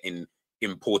just yet in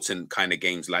important kind of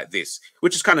games like this,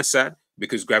 which is kind of sad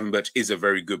because Gravenberch is a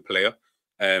very good player.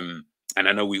 And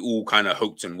I know we all kind of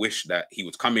hoped and wished that he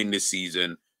would come in this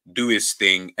season, do his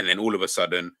thing, and then all of a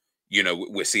sudden,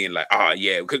 we're seeing like,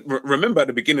 yeah. Because remember at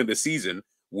the beginning of the season,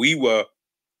 we were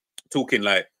talking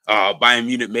like, Bayern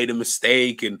Munich made a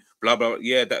mistake and blah, blah.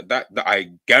 Yeah, that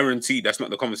I guarantee that's not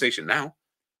the conversation now.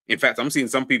 In fact, I'm seeing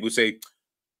some people say,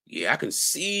 yeah, I can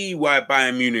see why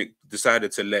Bayern Munich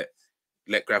decided to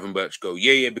let Gravenberch go.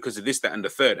 Yeah, because of this, that, and the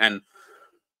third. And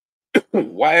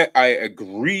why I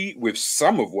agree with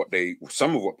some of what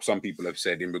some people have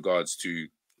said in regards to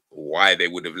why they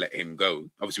would have let him go.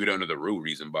 Obviously, we don't know the real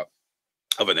reason, but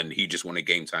other than he just wanted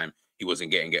game time, he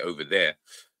wasn't getting it over there.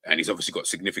 And he's obviously got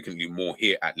significantly more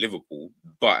here at Liverpool.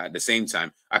 But at the same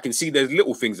time, I can see there's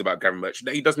little things about Gravenberch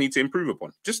that he does need to improve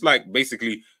upon. Just like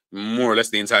basically more or less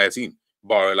the entire team,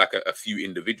 bar like a few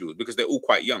individuals, because they're all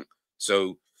quite young.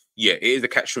 So yeah, it is a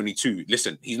catch-22.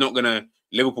 Listen, he's not gonna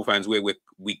Liverpool fans where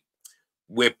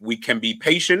we can be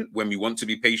patient when we want to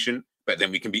be patient, but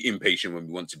then we can be impatient when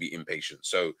we want to be impatient.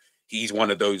 So he's one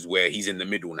of those where he's in the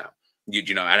middle now.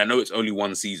 You know, and I know it's only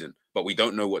one season, but we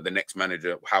don't know what the next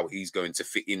manager, how he's going to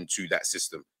fit into that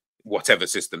system, whatever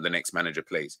system the next manager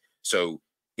plays. So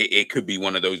it could be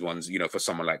one of those ones, you know, for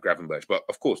someone like Gravenberch. But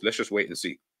of course, let's just wait and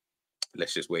see.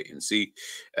 Let's just wait and see.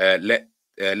 Let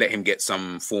him get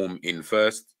some form in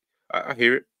first. I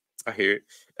hear it. I hear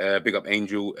it. Big up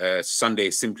Angel. Sunday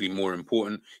is simply more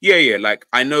important. Yeah. Like,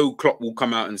 I know Klopp will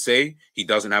come out and say he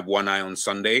doesn't have one eye on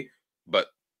Sunday, but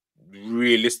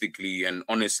realistically and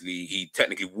honestly, he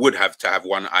technically would have to have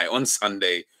one eye on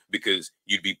Sunday, because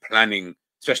you'd be planning,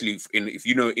 especially if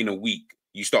you know in a week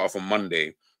you start off on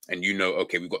Monday and you know,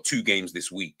 okay, we've got 2 games this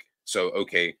week. So,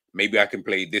 okay, maybe I can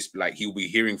play this. Like, he'll be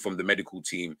hearing from the medical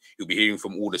team. He'll be hearing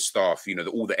from all the staff, you know,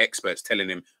 all the experts telling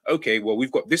him, okay, well,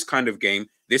 we've got this kind of game.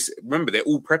 Remember, they're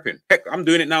all prepping. Heck, I'm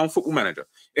doing it now on Football Manager.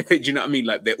 Do you know what I mean?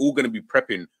 Like, they're all going to be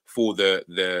prepping for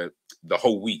the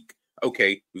whole week.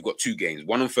 Okay, we've got 2 games,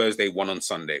 one on Thursday, one on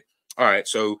Sunday. All right,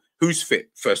 so who's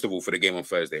fit, first of all, for the game on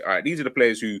Thursday? All right, these are the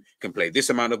players who can play this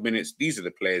amount of minutes. These are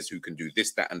the players who can do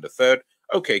this, that, and the third.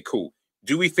 Okay, cool.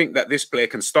 Do we think that this player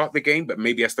can start the game, but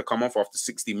maybe has to come off after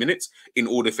 60 minutes in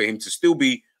order for him to still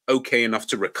be okay enough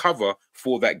to recover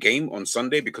for that game on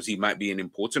Sunday, because he might be an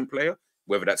important player,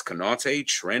 whether that's Konate,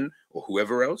 Trent, or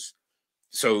whoever else?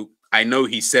 So I know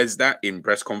he says that in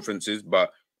press conferences,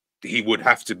 but he would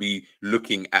have to be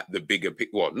looking at the bigger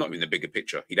picture. Well, not in the bigger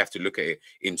picture. He'd have to look at it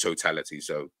in totality.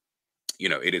 So, you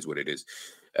know, it is what it is.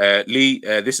 Lee,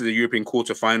 this is a European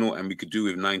quarterfinal, and we could do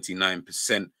with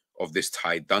 99% of this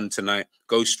tie done tonight.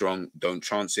 Go strong, don't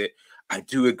chance it. I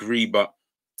do agree, but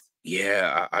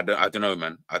yeah, I don't know,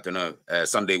 man. I don't know.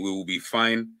 Sunday we will be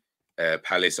fine.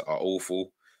 Palace are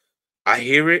awful. I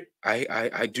hear it.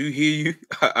 I do hear you.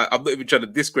 I'm not even trying to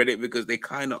discredit it, because they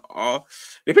kind of are.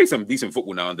 They play some decent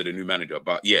football now under the new manager,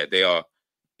 but yeah, they are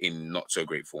in not so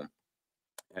great form.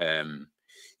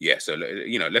 Yeah, so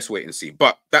you know, let's wait and see.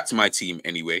 But that's my team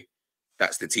anyway.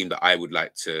 That's the team that I would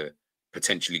like to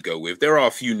potentially go with. There are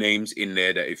a few names in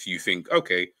there that if you think,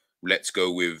 okay, let's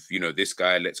go with, you know, this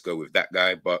guy, let's go with that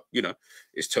guy. But, you know,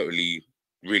 it's totally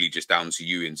really just down to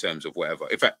you in terms of whatever.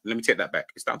 In fact, let me take that back.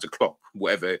 It's down to Klopp,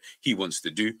 whatever he wants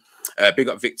to do. Big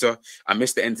up Victor. I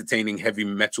miss the entertaining heavy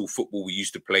metal football we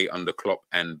used to play under Klopp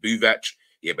and Buvac.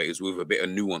 Yeah, but it was with a bit of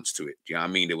nuance to it. Do you know what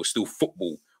I mean? There was still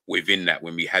football within that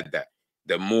when we had that.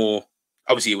 The more,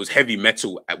 obviously, it was heavy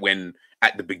metal at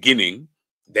the beginning.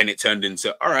 Then it turned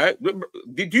into, all right,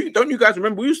 don't you guys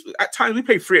remember? At times we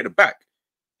played 3 at the back.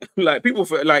 Like, people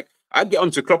for, like, I get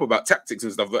onto Klopp about tactics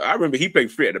and stuff, but I remember he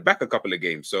played 3 at the back a couple of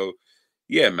games. So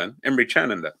yeah, man, Emery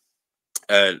Chan and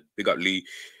that. Big up Lee.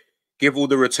 Give all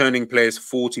the returning players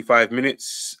 45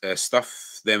 minutes.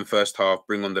 Stuff them first half.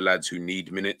 Bring on the lads who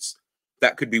need minutes.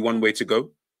 That could be one way to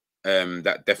go.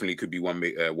 That definitely could be one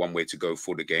way to go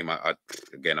for the game.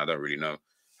 Again, I don't really know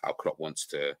how Klopp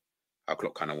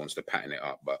kind of wants to pattern it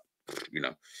up, but you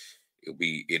know,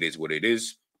 it is what it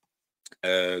is.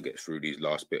 Get through these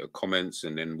last bit of comments,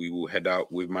 and then we will head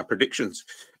out with my predictions.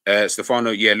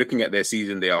 Stefano, yeah, looking at their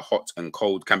season, they are hot and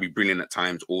cold, can be brilliant at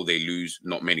times, or they lose,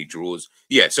 not many draws.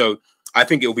 Yeah, so I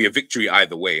think it'll be a victory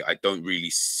either way. I don't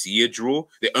really see a draw.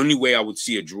 The only way I would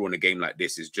see a draw in a game like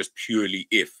this is just purely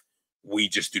if we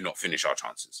just do not finish our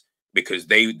chances, because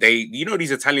they you know,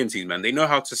 these Italian teams, man, they know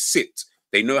how to sit,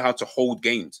 they know how to hold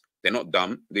games. They're not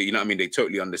dumb. You know what I mean? They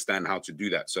totally understand how to do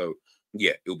that. So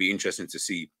yeah, it'll be interesting to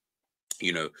see,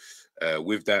 you know,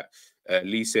 with that.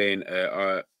 Lee saying,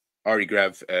 Ari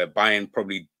Grav, Bayern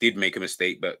probably did make a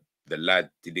mistake, but the lad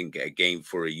didn't get a game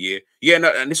for a year. Yeah,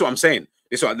 no, and this is what I'm saying.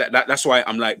 That's why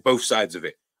I'm like both sides of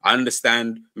it. I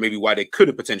understand maybe why they could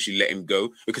have potentially let him go,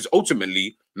 because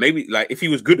ultimately, maybe like if he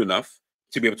was good enough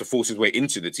to be able to force his way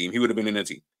into the team, he would have been in a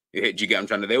team. Do you get what I'm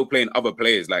trying to? They were playing other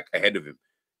players like ahead of him.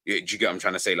 Do you get what I'm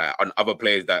trying to say? Like on other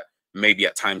players that maybe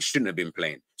at times shouldn't have been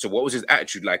playing. So what was his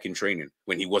attitude like in training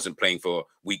when he wasn't playing for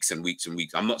weeks and weeks and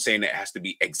weeks? I'm not saying that it has to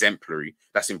be exemplary.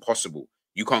 That's impossible.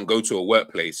 You can't go to a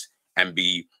workplace and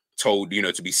be told, you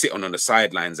know, to be sitting on the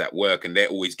sidelines at work, and they're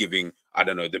always giving, I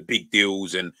don't know, the big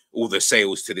deals and all the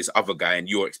sales to this other guy, and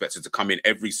you're expected to come in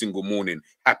every single morning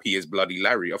happy as bloody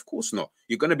Larry. Of course not.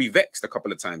 You're going to be vexed a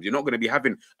couple of times. You're not going to be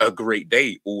having a great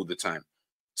day all the time.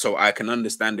 So I can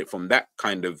understand it from that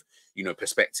kind of, you know,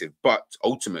 perspective. But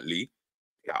ultimately,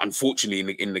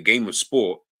 unfortunately, in the game of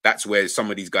sport, That's where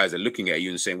some of these guys are looking at you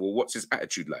and saying, well, what's his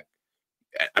attitude like?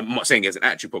 I'm not saying he has an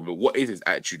attitude problem, but what is his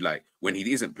attitude like when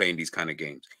he isn't playing these kind of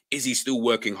games? Is he still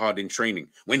working hard in training?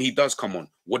 When he does come on,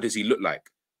 what does he look like?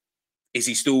 Is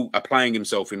he still applying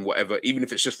himself in whatever, even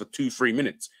if it's just for 2-3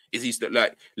 minutes? Is he still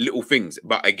like little things?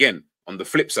 But again, on the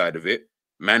flip side of it,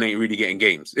 man ain't really getting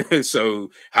games.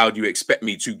 So how do you expect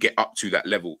me to get up to that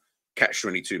level?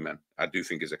 Catch-22, man. I do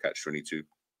think it's a catch-22.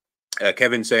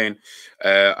 Kevin saying,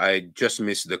 I just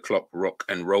miss the Klopp rock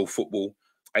and roll football.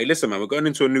 Hey, listen, man, we're going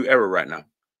into a new era right now.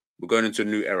 We're going into a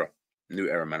new era. New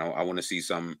era, man. I want to see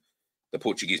the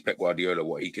Portuguese Pep Guardiola,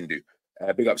 what he can do.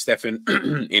 Big up Stefan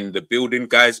in the building.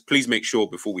 Guys, please make sure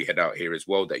before we head out here as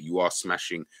well that you are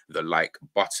smashing the like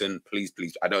button. Please,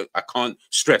 please. I can't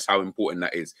stress how important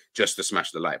that is, just to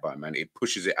smash the like button, man. It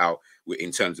pushes it out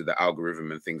in terms of the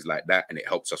algorithm and things like that. And it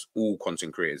helps us all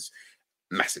content creators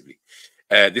massively.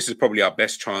 This is probably our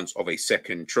best chance of a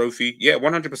second trophy. Yeah,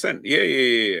 100%.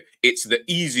 Yeah. It's the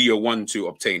easier one to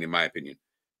obtain, in my opinion.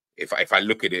 If I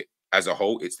look at it as a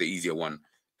whole, it's the easier one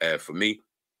for me.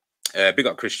 Big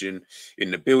up Christian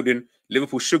in the building.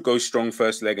 Liverpool should go strong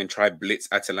first leg and try blitz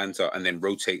Atalanta and then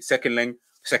rotate second leg.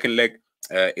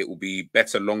 It will be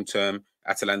better long term.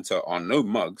 Atalanta are no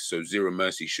mugs, so zero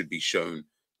mercy should be shown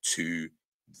to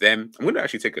them. I'm going to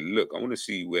actually take a look. I want to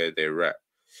see where they're at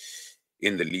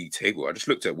in the league table. I just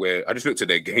looked at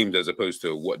their games as opposed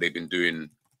to what they've been doing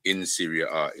in Serie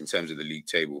A in terms of the league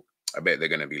table. I bet they're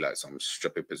going to be like some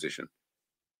stupid position.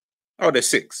 Oh, they're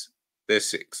 6. They're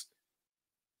 6.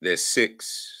 They're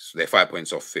 6. They're 5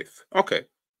 points off 5th. Okay.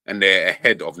 And they're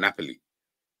ahead of Napoli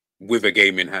with a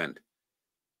game in hand.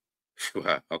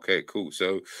 Okay, cool.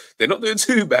 So they're not doing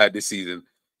too bad this season.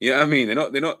 You know what I mean? They're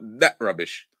not that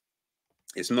rubbish.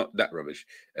 It's not that rubbish.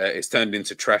 It's turned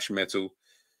into trash metal.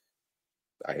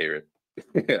 I hear it.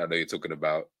 I know you're talking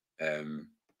about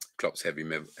Klopp's heavy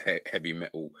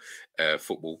metal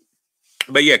football.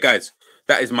 But yeah, guys,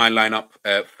 that is my lineup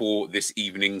for this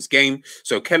evening's game.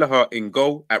 So Kelleher in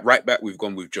goal. At right back, we've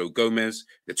gone with Joe Gomez.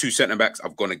 The 2 centre-backs,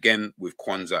 I've gone again with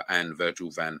Kwanzaa and Virgil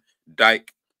van Dijk.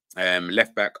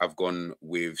 Left back, I've gone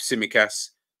with Tsimikas.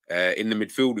 In the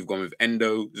midfield, we've gone with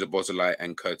Endo, Szoboszlai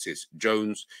and Curtis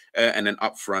Jones. And then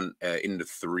up front, in the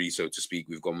 3, so to speak,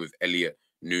 we've gone with Elliot,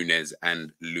 Nunez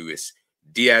and Luis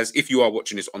Diaz. If you are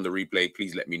watching this on the replay,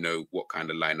 please let me know what kind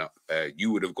of lineup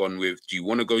you would have gone with. Do you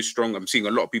want to go strong? I'm seeing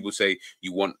a lot of people say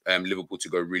you want Liverpool to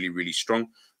go really, really strong.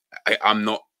 I'm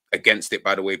not against it,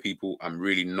 by the way, people. I'm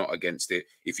really not against it.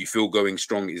 If you feel going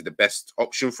strong is the best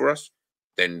option for us,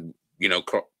 then, you know,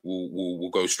 Klopp will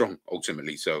go strong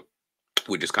ultimately. So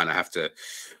we just kind of have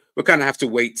to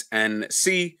wait and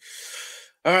see.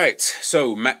 All right,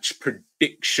 so match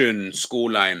prediction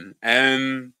scoreline.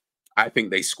 I think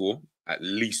they score at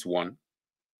least one.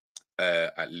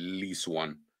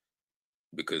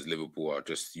 Because Liverpool are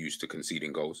just used to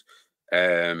conceding goals.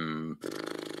 I'll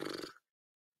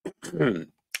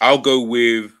go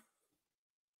with,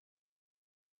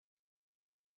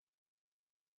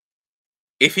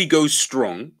 if he goes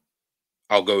strong,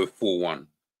 I'll go with 4-1.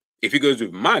 If he goes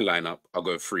with my lineup, I'll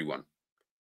go 3-1.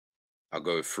 I'll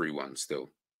go 3-1 still.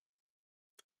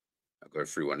 I'll go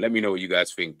 3-1. Let me know what you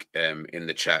guys think in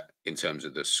the chat in terms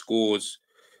of the scores.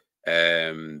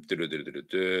 Stefano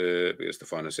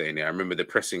saying there, I remember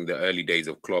the early days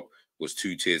of Klopp was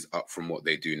 2 tiers up from what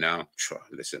they do now.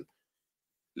 Listen.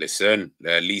 Lee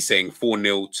saying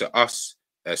 4-0 to us.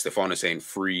 Stefano saying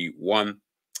 3-1.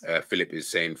 Philip is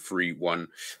saying 3-1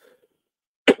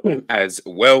 as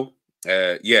well.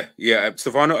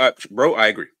 Stefano, bro, I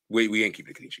agree. We ain't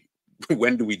keeping a clean sheet.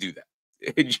 When do we do that?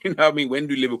 Do you know what I mean? When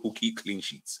do Liverpool keep clean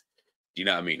sheets? Do you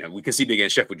know what I mean? And we conceded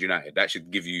against Sheffield United. That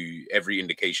should give you every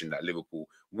indication that Liverpool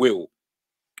will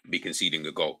be conceding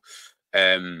a goal.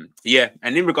 And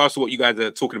in regards to what you guys are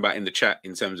talking about in the chat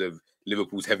in terms of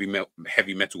Liverpool's heavy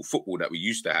metal football that we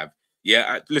used to have.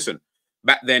 Listen,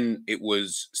 back then it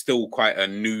was still quite a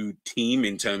new team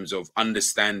in terms of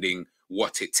understanding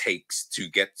what it takes to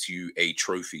get to a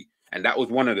trophy. And that was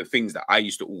one of the things that I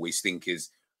used to always think is,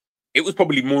 it was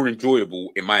probably more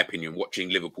enjoyable, in my opinion, watching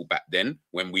Liverpool back then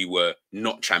when we were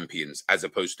not champions as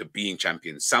opposed to being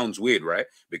champions. Sounds weird, right?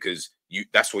 Because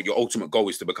that's what your ultimate goal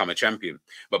is, to become a champion.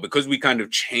 But because we kind of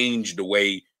changed the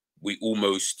way we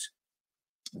almost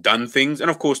done things, and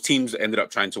of course teams ended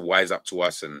up trying to wise up to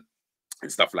us and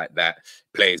stuff like that.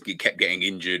 Players kept getting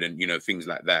injured and, you know, things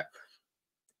like that.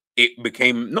 It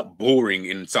became not boring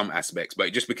in some aspects, but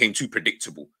it just became too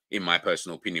predictable, in my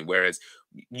personal opinion. Whereas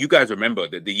you guys remember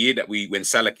that the year that when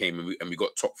Salah came and we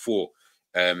got top 4,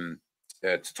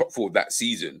 top 4 that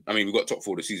season. I mean, we got top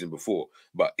 4 the season before,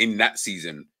 but in that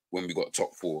season when we got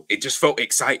top 4, it just felt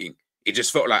exciting. It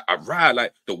just felt like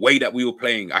like the way that we were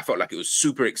playing. I felt like it was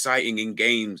super exciting in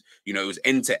games. You know, it was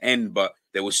end to end, but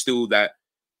there was still that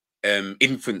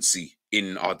infancy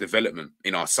in our development,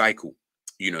 in our cycle,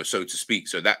 you know, so to speak.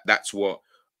 So that's what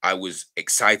I was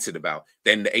excited about.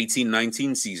 Then the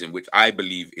 18-19 season, which I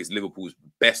believe is Liverpool's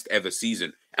best ever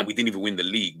season, and we didn't even win the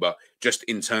league, but just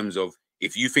in terms of,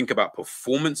 if you think about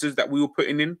performances that we were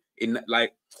putting in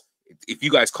like, if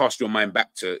you guys cast your mind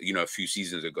back to, you know, a few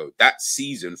seasons ago, that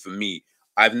season for me,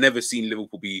 I've never seen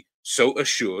Liverpool be so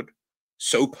assured,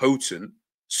 so potent,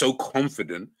 so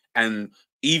confident. And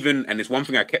even, and it's one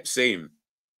thing I kept saying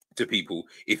to people,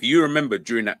 if you remember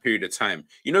during that period of time,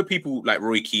 you know, people like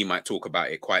Roy Keane might talk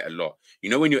about it quite a lot. You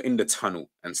know, when you're in the tunnel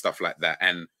and stuff like that,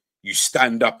 and you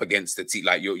stand up against the team,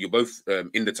 like you're both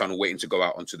in the tunnel waiting to go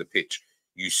out onto the pitch,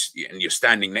 and you're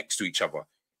standing next to each other.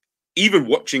 Even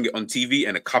watching it on TV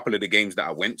and a couple of the games that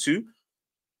I went to,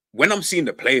 when I'm seeing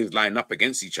the players line up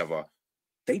against each other,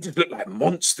 they just look like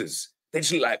monsters. They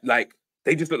just look like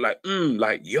they just look like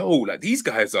yo, like these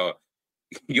guys are,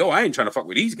 yo, I ain't trying to fuck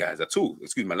with these guys at all.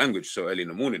 Excuse my language so early in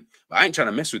the morning, but I ain't trying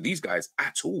to mess with these guys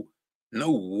at all.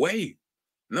 No way.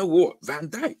 No what? Van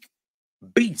Dijk,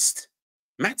 beast.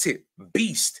 Matip,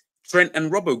 beast. Trent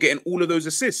and Robbo getting all of those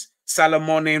assists. Salah,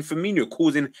 Mane, and Firmino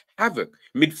causing havoc.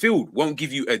 Midfield won't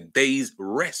give you a day's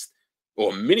rest,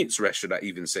 or a minute's rest, should I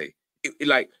even say. It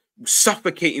like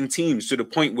suffocating teams to the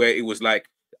point where it was like,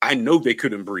 I know they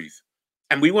couldn't breathe.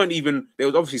 And we weren't even, there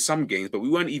was obviously some games, but we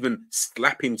weren't even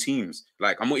slapping teams.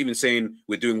 Like, I'm not even saying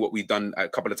we're doing what we've done a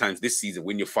couple of times this season,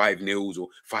 win your 5-0s or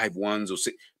 5-1s or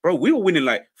 6. Bro, we were winning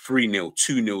like 3-0,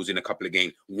 2-0s in a couple of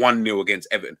games, 1-0 against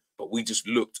Everton. But we just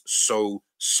looked so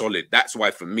solid. That's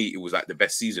why, for me, it was like the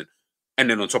best season. And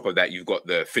then on top of that, you've got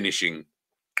the finishing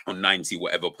on 90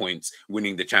 whatever points,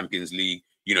 winning the Champions League,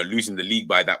 you know, losing the league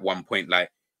by that 1 point. Like,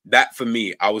 that for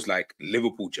me, I was like,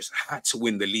 Liverpool just had to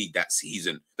win the league that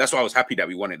season. That's why I was happy that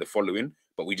we won it the following,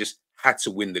 but we just had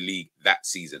to win the league that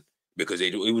season, because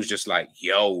it was just like,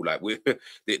 yo, like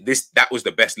that was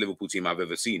the best Liverpool team I've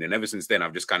ever seen. And ever since then,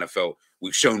 I've just kind of felt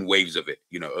we've shown waves of it,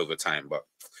 you know, over time. But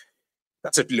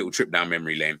that's a little trip down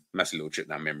memory lane. That's a little trip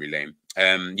down memory lane.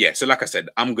 Yeah, so like I said,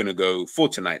 I'm going to go for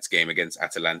tonight's game against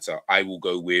Atalanta. I will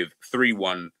go with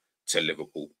 3-1 to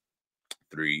Liverpool.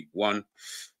 3-1.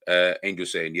 Angel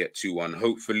saying, yeah, 2-1.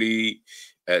 Hopefully.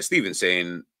 Stephen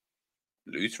saying,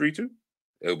 lose 3-2.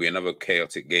 It'll be another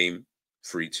chaotic game.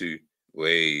 3-2.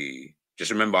 Way.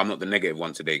 Just remember, I'm not the negative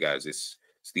one today, guys. It's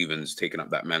Stephen's taking up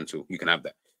that mantle. You can have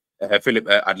that. Philip,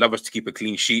 I'd love us to keep a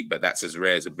clean sheet, but that's as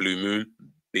rare as a blue moon.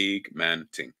 Big man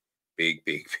thing. Big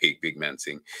man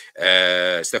thing.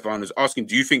 Stefan is asking,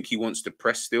 do you think he wants to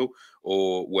press still,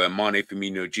 or were Mane,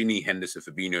 Firmino, Gini, Henderson,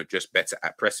 Fabinho just better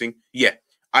at pressing? Yeah,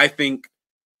 I think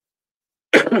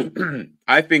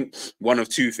I think one of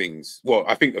two things. Well,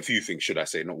 I think a few things, should I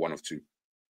say, not one of two.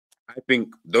 I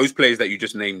think those players that you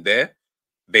just named there,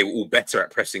 they were all better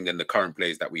at pressing than the current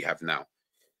players that we have now,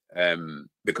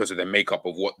 because of the makeup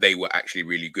of what they were actually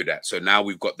really good at. So now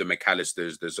we've got the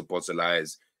McAllisters, the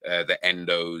Szoboszlais, the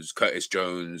Endos, Curtis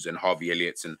Jones, and Harvey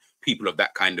Elliott's, and people of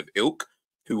that kind of ilk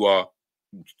who are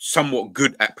somewhat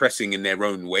good at pressing in their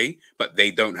own way, but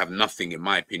they don't have nothing, in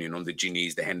my opinion, on the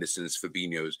Ginis, the Hendersons,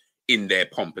 Fabinhos, in their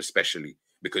pomp, especially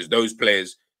because those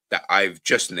players that I've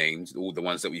just named, all the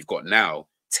ones that we've got now,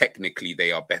 technically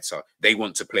they are better. They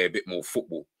want to play a bit more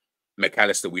football.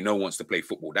 McAllister, we know, wants to play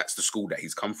football. That's the school that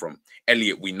he's come from.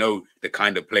 Elliott, we know the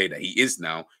kind of player that he is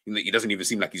now. He doesn't even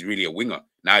seem like he's really a winger.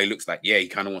 Now he looks like, yeah, he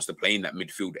kind of wants to play in that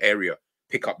midfield area,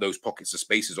 pick up those pockets of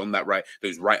spaces on that right,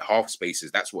 those right half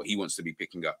spaces. That's what he wants to be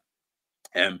picking up.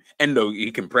 Endo,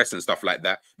 he can press and stuff like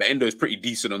that, but Endo is pretty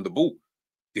decent on the ball.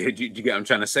 Do you get what I'm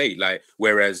trying to say? Like,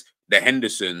 whereas the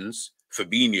Hendersons,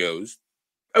 Fabinhos,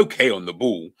 okay on the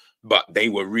ball, but they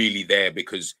were really there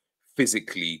because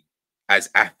physically, as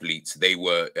athletes, they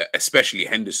were, especially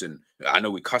Henderson. I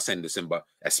know we cuss Henderson, but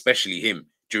especially him,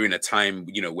 during a time,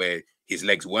 you know, where his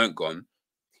legs weren't gone,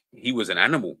 he was an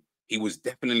animal. He was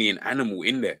definitely an animal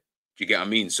in there. Do you get what I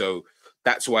mean? So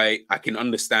that's why I can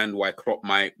understand why Klopp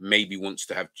maybe wants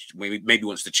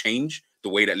to change the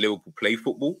way that Liverpool play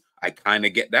football. I kind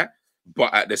of get that,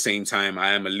 but at the same time,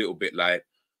 I am a little bit like,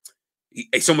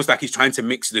 it's almost like he's trying to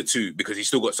mix the two, because he's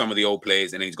still got some of the old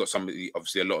players and then he's got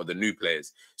obviously a lot of the new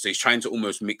players. So he's trying to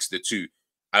almost mix the two.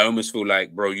 I almost feel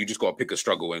like, bro, you just got to pick a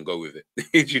struggle and go with it.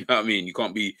 Do you know what I mean? You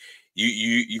can't be,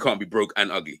 you can't be broke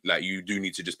and ugly. Like, you do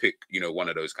need to just pick, you know, one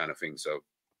of those kind of things. So,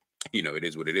 you know, it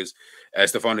is what it is.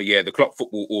 Stefano, yeah, the Klopp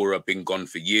football aura been gone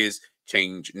for years.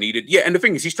 Change needed. Yeah, and the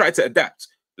thing is, he's tried to adapt.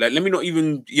 Like, let me not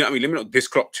even, you know what I mean? Let me not diss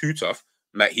Klopp too tough.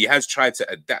 Like, he has tried to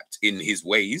adapt in his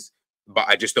ways, but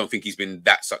I just don't think he's been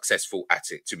that successful at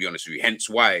it, to be honest with you. Hence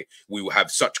why we will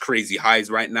have such crazy highs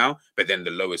right now, but then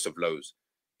the lowest of lows,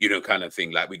 you know, kind of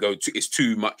thing. Like it's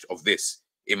too much of this,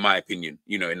 in my opinion,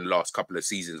 you know, in the last couple of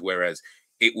seasons, whereas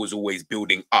it was always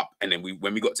building up. And then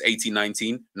when we got to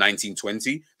 18-19,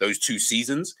 19-20, those 2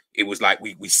 seasons, it was like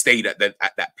we stayed at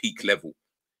that peak level.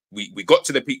 We got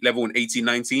to the peak level in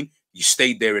 18-19, you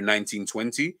stayed there in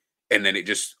 19-20, and then it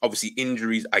just, obviously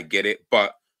injuries, I get it,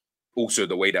 but also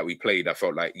the way that we played, I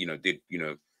felt like, you know, did, you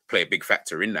know, play a big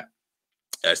factor in that.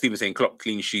 Stephen saying Klopp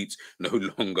clean sheets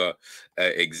no longer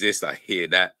exist. I hear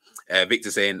that.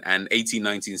 Victor saying, and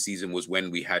 18-19 season was when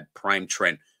we had prime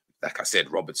Trent. Like I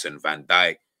said, Robertson, Van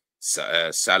Dijk,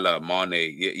 Salah,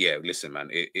 Mane. Yeah, listen, man,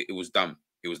 it was done.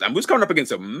 It was done. We was coming up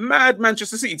against a mad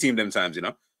Manchester City team them times, you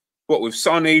know. What with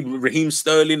Sane, Raheem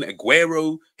Sterling,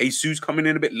 Aguero, Jesus coming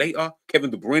in a bit later, Kevin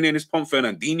De Bruyne in his pump,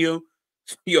 Fernandinho.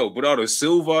 Yo, Bernardo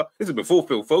Silva. This is before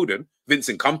Phil Foden.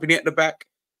 Vincent Kompany at the back.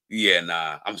 Yeah,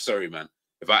 nah. I'm sorry, man.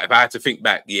 If I had to think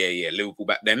back, yeah, Liverpool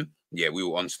back then, yeah, we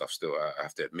were on stuff still. I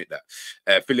have to admit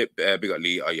that. Philip, big up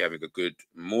Lee. Are you having a good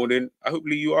morning? I hope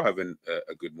Lee, you are having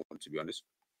a good morning, to be honest.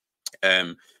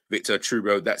 Victor, true,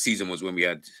 bro. That season was when we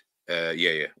had,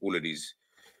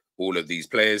 all of these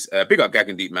players. Big up Gag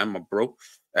and Deep, man, my bro.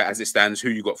 As it stands, who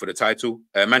you got for the title?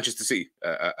 Manchester City.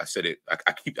 I said it.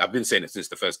 I've been saying it since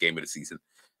the first game of the season.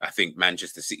 I think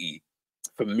Manchester City,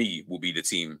 for me, will be the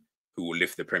team who will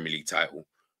lift the Premier League title.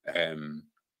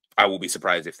 I will be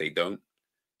surprised if they don't.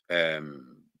 I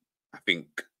think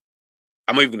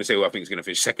I'm not even going to say who I think is going to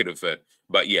finish second or third,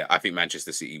 but yeah, I think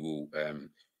Manchester City will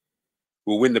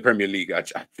win the Premier League. I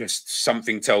just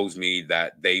something tells me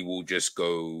that they will just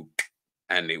go.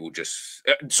 And it will just,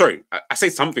 I say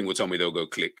something will tell me they'll go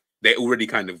click. They're already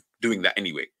kind of doing that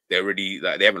anyway. They're already,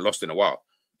 like, they haven't lost in a while.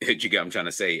 Do you get what I'm trying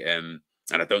to say? And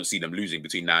I don't see them losing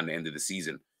between now and the end of the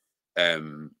season.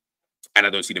 And I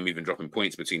don't see them even dropping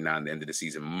points between now and the end of the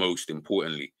season, most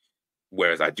importantly.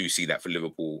 Whereas I do see that for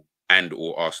Liverpool and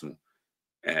or Arsenal.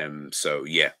 So,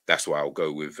 yeah, that's why I'll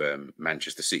go with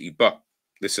Manchester City. But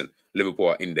listen, Liverpool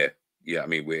are in there. Yeah, I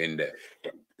mean, we're in there.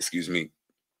 Excuse me.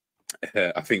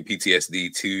 I think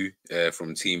PTSD too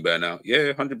from team burnout.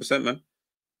 Yeah, 100%, man.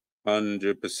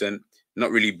 100%.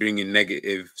 Not really bringing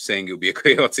negative, saying it'll be a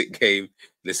chaotic game.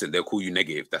 Listen, they'll call you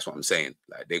negative. That's what I'm saying.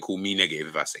 Like, they call me negative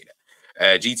if I say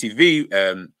that.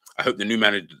 GTV, I hope the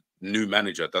new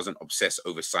manager doesn't obsess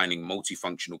over signing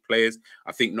multifunctional players.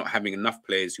 I think not having enough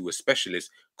players who are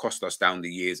specialists cost us down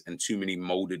the years and too many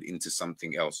molded into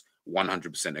something else.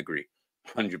 100% agree.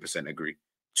 100% agree.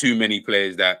 Too many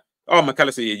players that, oh,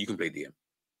 McAllister, yeah, you can play DM.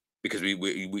 Because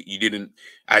you didn't,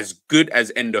 as good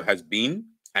as Endo has been,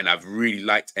 and I've really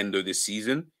liked Endo this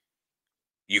season,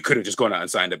 you could have just gone out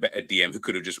and signed a better DM who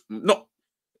could have just, not,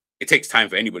 it takes time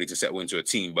for anybody to settle into a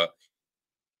team, but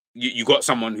you got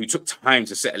someone who took time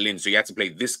to settle in, so you had to play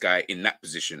this guy in that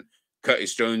position.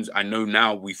 Curtis Jones, I know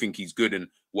now we think he's good and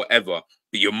whatever,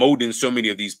 but you're molding so many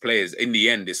of these players. In the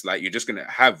end, it's like you're just going to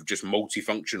have just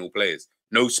multifunctional players.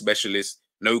 No specialist,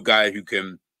 no guy who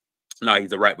can, nah,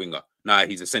 he's a right winger. Nah,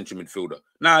 he's a central midfielder.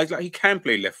 Nah, he's like, he can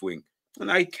play left wing.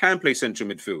 Nah, he can play central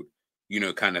midfield, you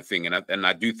know, kind of thing. And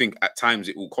I do think at times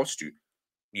it will cost you.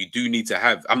 You do need to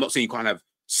have, I'm not saying you can't have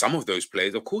some of those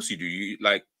players. Of course you do. You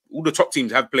like, all the top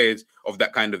teams have players of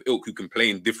that kind of ilk who can play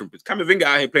in different. Camavinga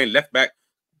out here playing left back,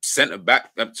 centre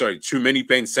back. I'm sorry, too many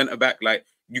playing centre back. Like,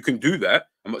 you can do that.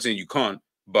 I'm not saying you can't,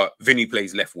 but Vinny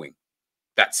plays left wing.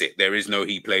 That's it. There is no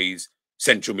he plays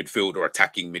central midfield or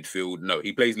attacking midfield. No,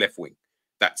 he plays left wing.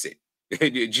 That's it. Do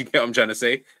you get what I'm trying to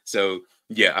say? So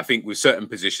yeah, I think with certain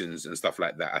positions and stuff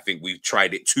like that, I think we've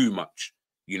tried it too much,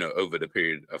 you know, over the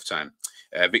period of time.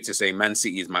 Victor saying Man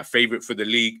City is my favorite for the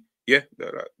league. Yeah,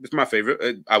 it's my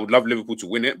favorite. I would love Liverpool to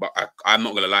win it, but I'm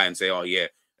not going to lie and say, oh, yeah,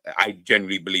 I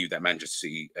generally believe that Manchester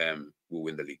City will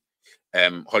win the league.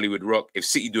 Hollywood Rock, if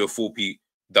City do a 4P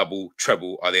double,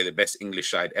 treble, are they the best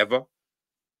English side ever?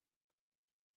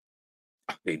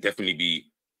 They definitely be,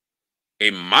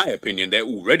 in my opinion, they're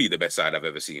already the best side I've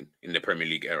ever seen in the Premier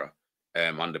League era.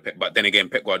 Under Pep. But then again,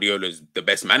 Pep Guardiola is the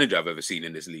best manager I've ever seen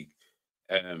in this league.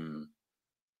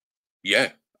 Yeah,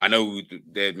 I know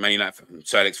the Man United,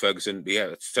 Sir Alex Ferguson. But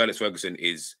yeah, Sir Alex Ferguson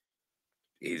is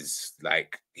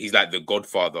like, he's like the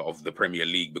godfather of the Premier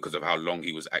League because of how long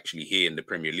he was actually here in the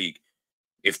Premier League.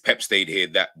 If Pep stayed here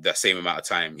that same amount of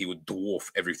time, he would dwarf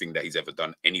everything that he's ever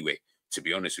done anyway, to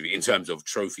be honest with you, in terms of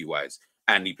trophy wise.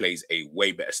 And he plays a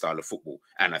way better style of football.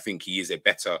 And I think he is a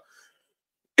better,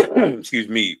 excuse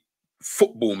me,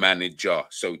 football manager,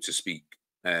 so to speak.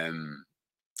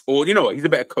 Or, you know what, he's a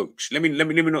better coach. Let me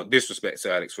not disrespect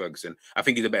Sir Alex Ferguson. I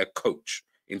think he's a better coach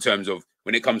in terms of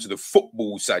when it comes to the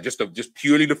football side, just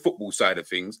purely the football side of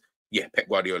things, yeah, Pep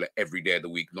Guardiola every day of the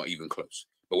week, not even close.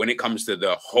 But when it comes to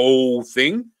the whole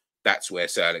thing, that's where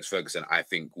Sir Alex Ferguson, I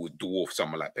think, would dwarf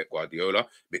someone like Pep Guardiola,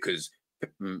 because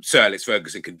Sir Alex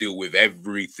Ferguson can deal with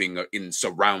everything in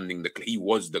surrounding he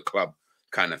was the club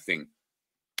kind of thing.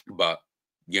 But,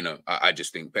 you know, I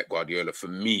just think Pep Guardiola, for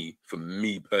me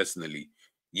personally,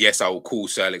 yes, I will call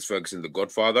Sir Alex Ferguson the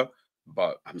godfather,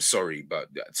 but I'm sorry, but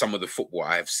some of the football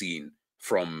I have seen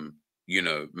from, you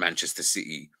know, Manchester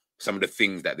City, some of the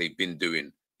things that they've been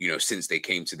doing, you know, since they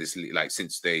came to this, like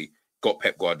since they got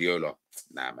Pep Guardiola,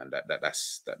 nah, man,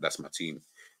 that's my team.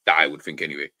 That I would think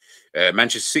anyway.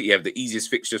 Manchester City have the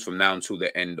easiest fixtures from now until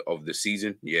the end of the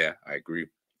season. Yeah, I agree.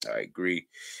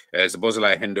 It's the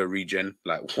Bozolai Hendo regen.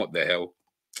 Like, what the hell?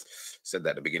 Said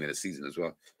that at the beginning of the season as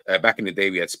well. Back in the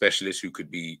day, we had specialists who could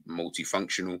be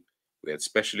multifunctional. I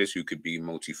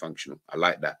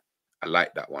like that. I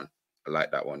like that one.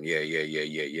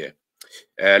 Yeah.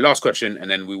 Last question,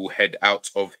 and then we will head out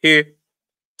of here.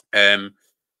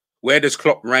 Where does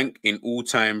Klopp rank in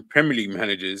all-time Premier League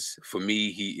managers? For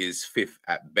me, he is 5th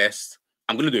at best.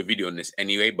 I'm going to do a video on this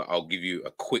anyway, but I'll give you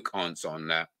a quick answer on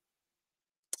that.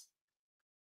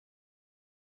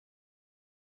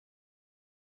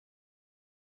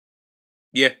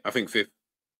 Yeah, I think 5th.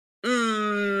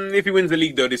 If he wins the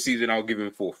league, though, this season, I'll give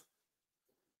him 4th.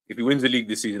 If he wins the league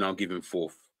this season, I'll give him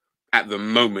 4th. At the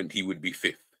moment, he would be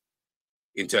 5th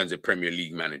in terms of Premier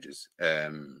League managers.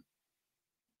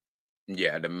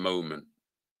 Yeah, at the moment,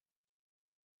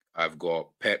 I've got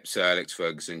Pep, Sir Alex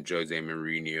Ferguson, Jose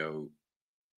Mourinho,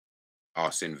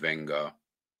 Arsene Wenger,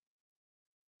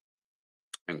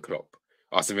 and Klopp.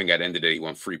 Arsene Wenger, at the end of the day, he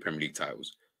won 3 Premier League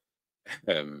titles.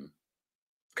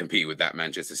 Compete with that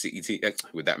Manchester City team,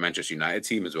 with that Manchester United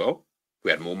team as well, who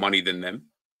had more money than them.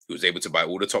 He was able to buy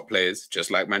all the top players,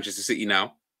 just like Manchester City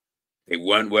now. They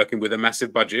weren't working with a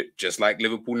massive budget, just like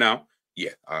Liverpool now.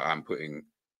 Yeah, I'm putting...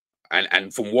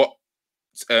 And from what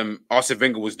Arsene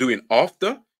Wenger was doing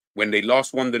after, when they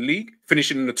last won the league,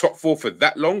 finishing in the top 4 for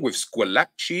that long with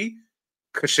Squillaci,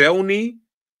 Koscielny,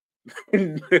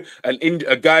 and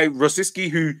a guy, Rosicky,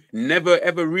 who never,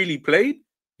 ever really played,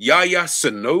 Yaya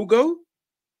Sanogo,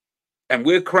 and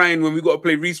we're crying when we got to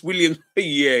play Reece Williams.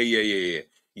 Yeah.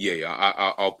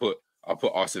 I'll put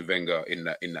Arsene Wenger in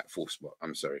that 4th spot.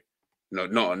 I'm sorry.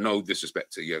 No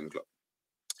disrespect to Jurgen Klopp.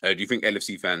 Do you think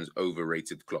LFC fans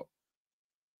overrated Klopp?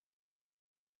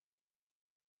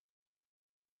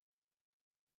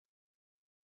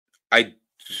 I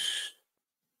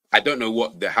don't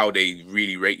know how they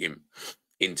really rate him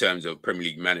in terms of Premier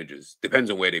League managers.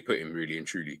 Depends on where they put him, really and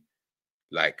truly.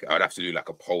 Like, I'd have to do like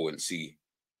a poll and see.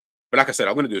 But like I said,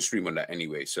 I'm going to do a stream on that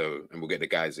anyway. So, and we'll get the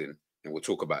guys in and we'll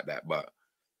talk about that. But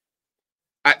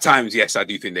at times, yes, I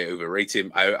do think they overrate him.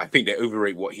 I think they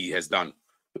overrate what he has done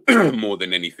more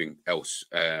than anything else.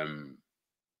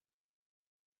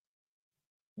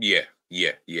 Yeah.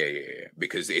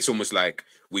 Because it's almost like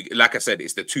like I said,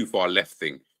 it's the too far left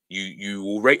thing. You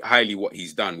will rate highly what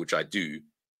he's done, which I do,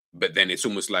 but then it's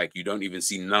almost like you don't even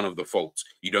see none of the faults.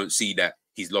 You don't see that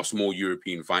he's lost more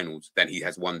European finals than he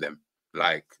has won them.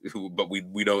 Like, but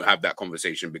we don't have that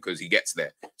conversation because he gets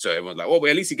there. So everyone's like, well,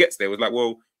 but at least he gets there. It was like,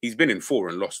 well, he's been in 4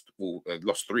 and lost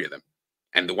 3 of them,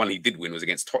 and the one he did win was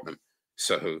against Tottenham.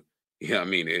 So yeah, I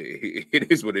mean, it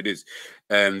is what it is.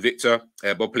 Victor,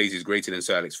 Bob Plays is greater than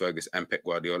Sir Alex Ferguson and Pep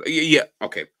Guardiola. Yeah,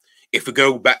 okay. If we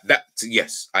go back,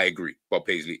 yes, I agree. Bob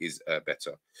Paisley is a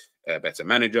better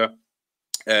manager.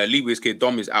 Leeway's kid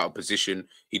Dom is out of position.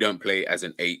 He don't play as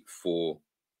an 8 for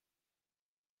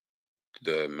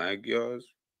the Magyars.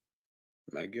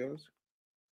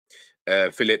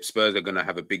 Philip, Spurs are gonna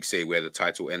have a big say where the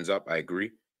title ends up. I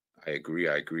agree.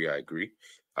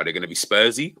 Are they going to be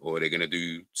Spursy or are they going to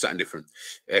do something different?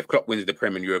 If Klopp wins the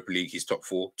Premier and Europa League, he's top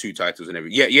 4, 2 titles and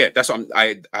everything. Yeah, that's what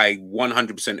I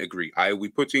 100% agree. I will be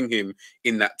putting him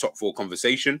in that top 4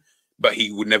 conversation, but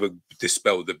he would never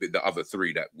dispel the other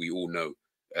 3 that we all know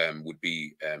would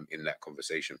be in that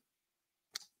conversation.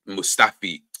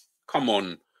 Mustafi, come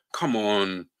on.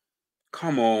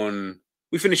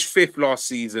 We finished 5th last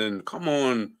season. Come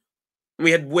on.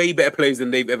 We had way better players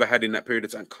than they've ever had in that period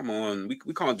of time. Come on. We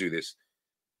can't do this.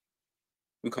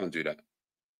 We can't do that.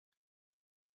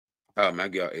 Oh,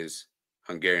 Magyar is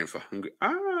Hungarian for Hungary.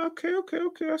 Ah, okay.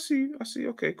 I see.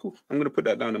 Okay, cool. I'm going to put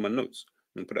that down in my notes.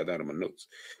 We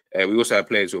also have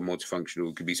players who are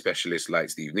multifunctional, could be specialists like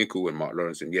Steve Nicol and Mark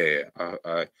Lawrence. And yeah,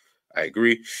 I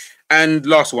agree. And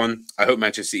last one, I hope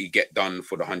Manchester City get done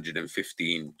for the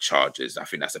 115 charges. I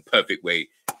think that's a perfect way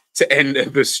to end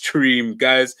the stream,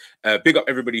 guys. Big up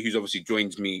everybody who's obviously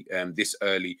joined me this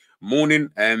early morning.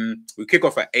 We kick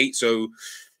off at 8, so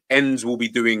Ends will be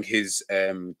doing his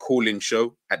call-in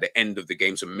show at the end of the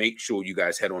game, so make sure you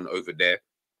guys head on over there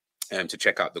to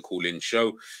check out the call-in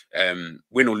show.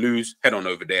 Win or lose, head on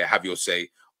over there, have your say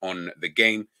on the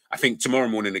game. I think tomorrow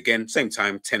morning again, same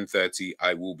time, 10:30,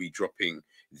 I will be dropping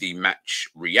the match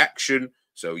reaction.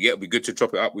 So yeah, it'll be good to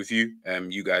chop it up with you,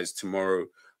 you guys tomorrow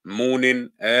morning.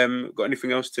 Got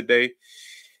anything else today?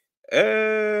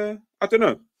 I don't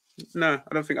know. No,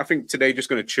 I don't think. I think today just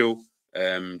gonna chill.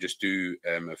 Just do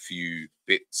a few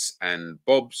bits and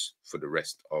bobs for the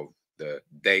rest of the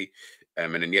day.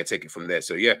 And then yeah, take it from there.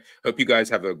 So yeah, hope you guys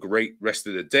have a great rest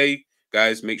of the day.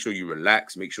 Guys, make sure you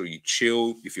relax, make sure you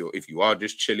chill if you are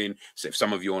just chilling. So if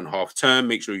some of you are on half term,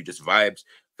 make sure you just vibes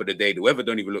for the day. The weather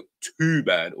don't even look too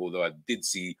bad, although I did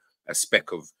see a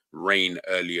speck of rain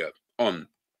earlier on.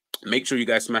 Make sure you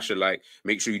guys smash a like.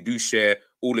 Make sure you do share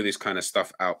all of this kind of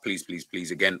stuff out. Please, please,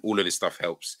 please. Again, all of this stuff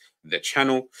helps the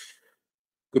channel.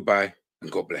 Goodbye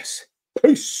and God bless.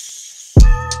 Peace.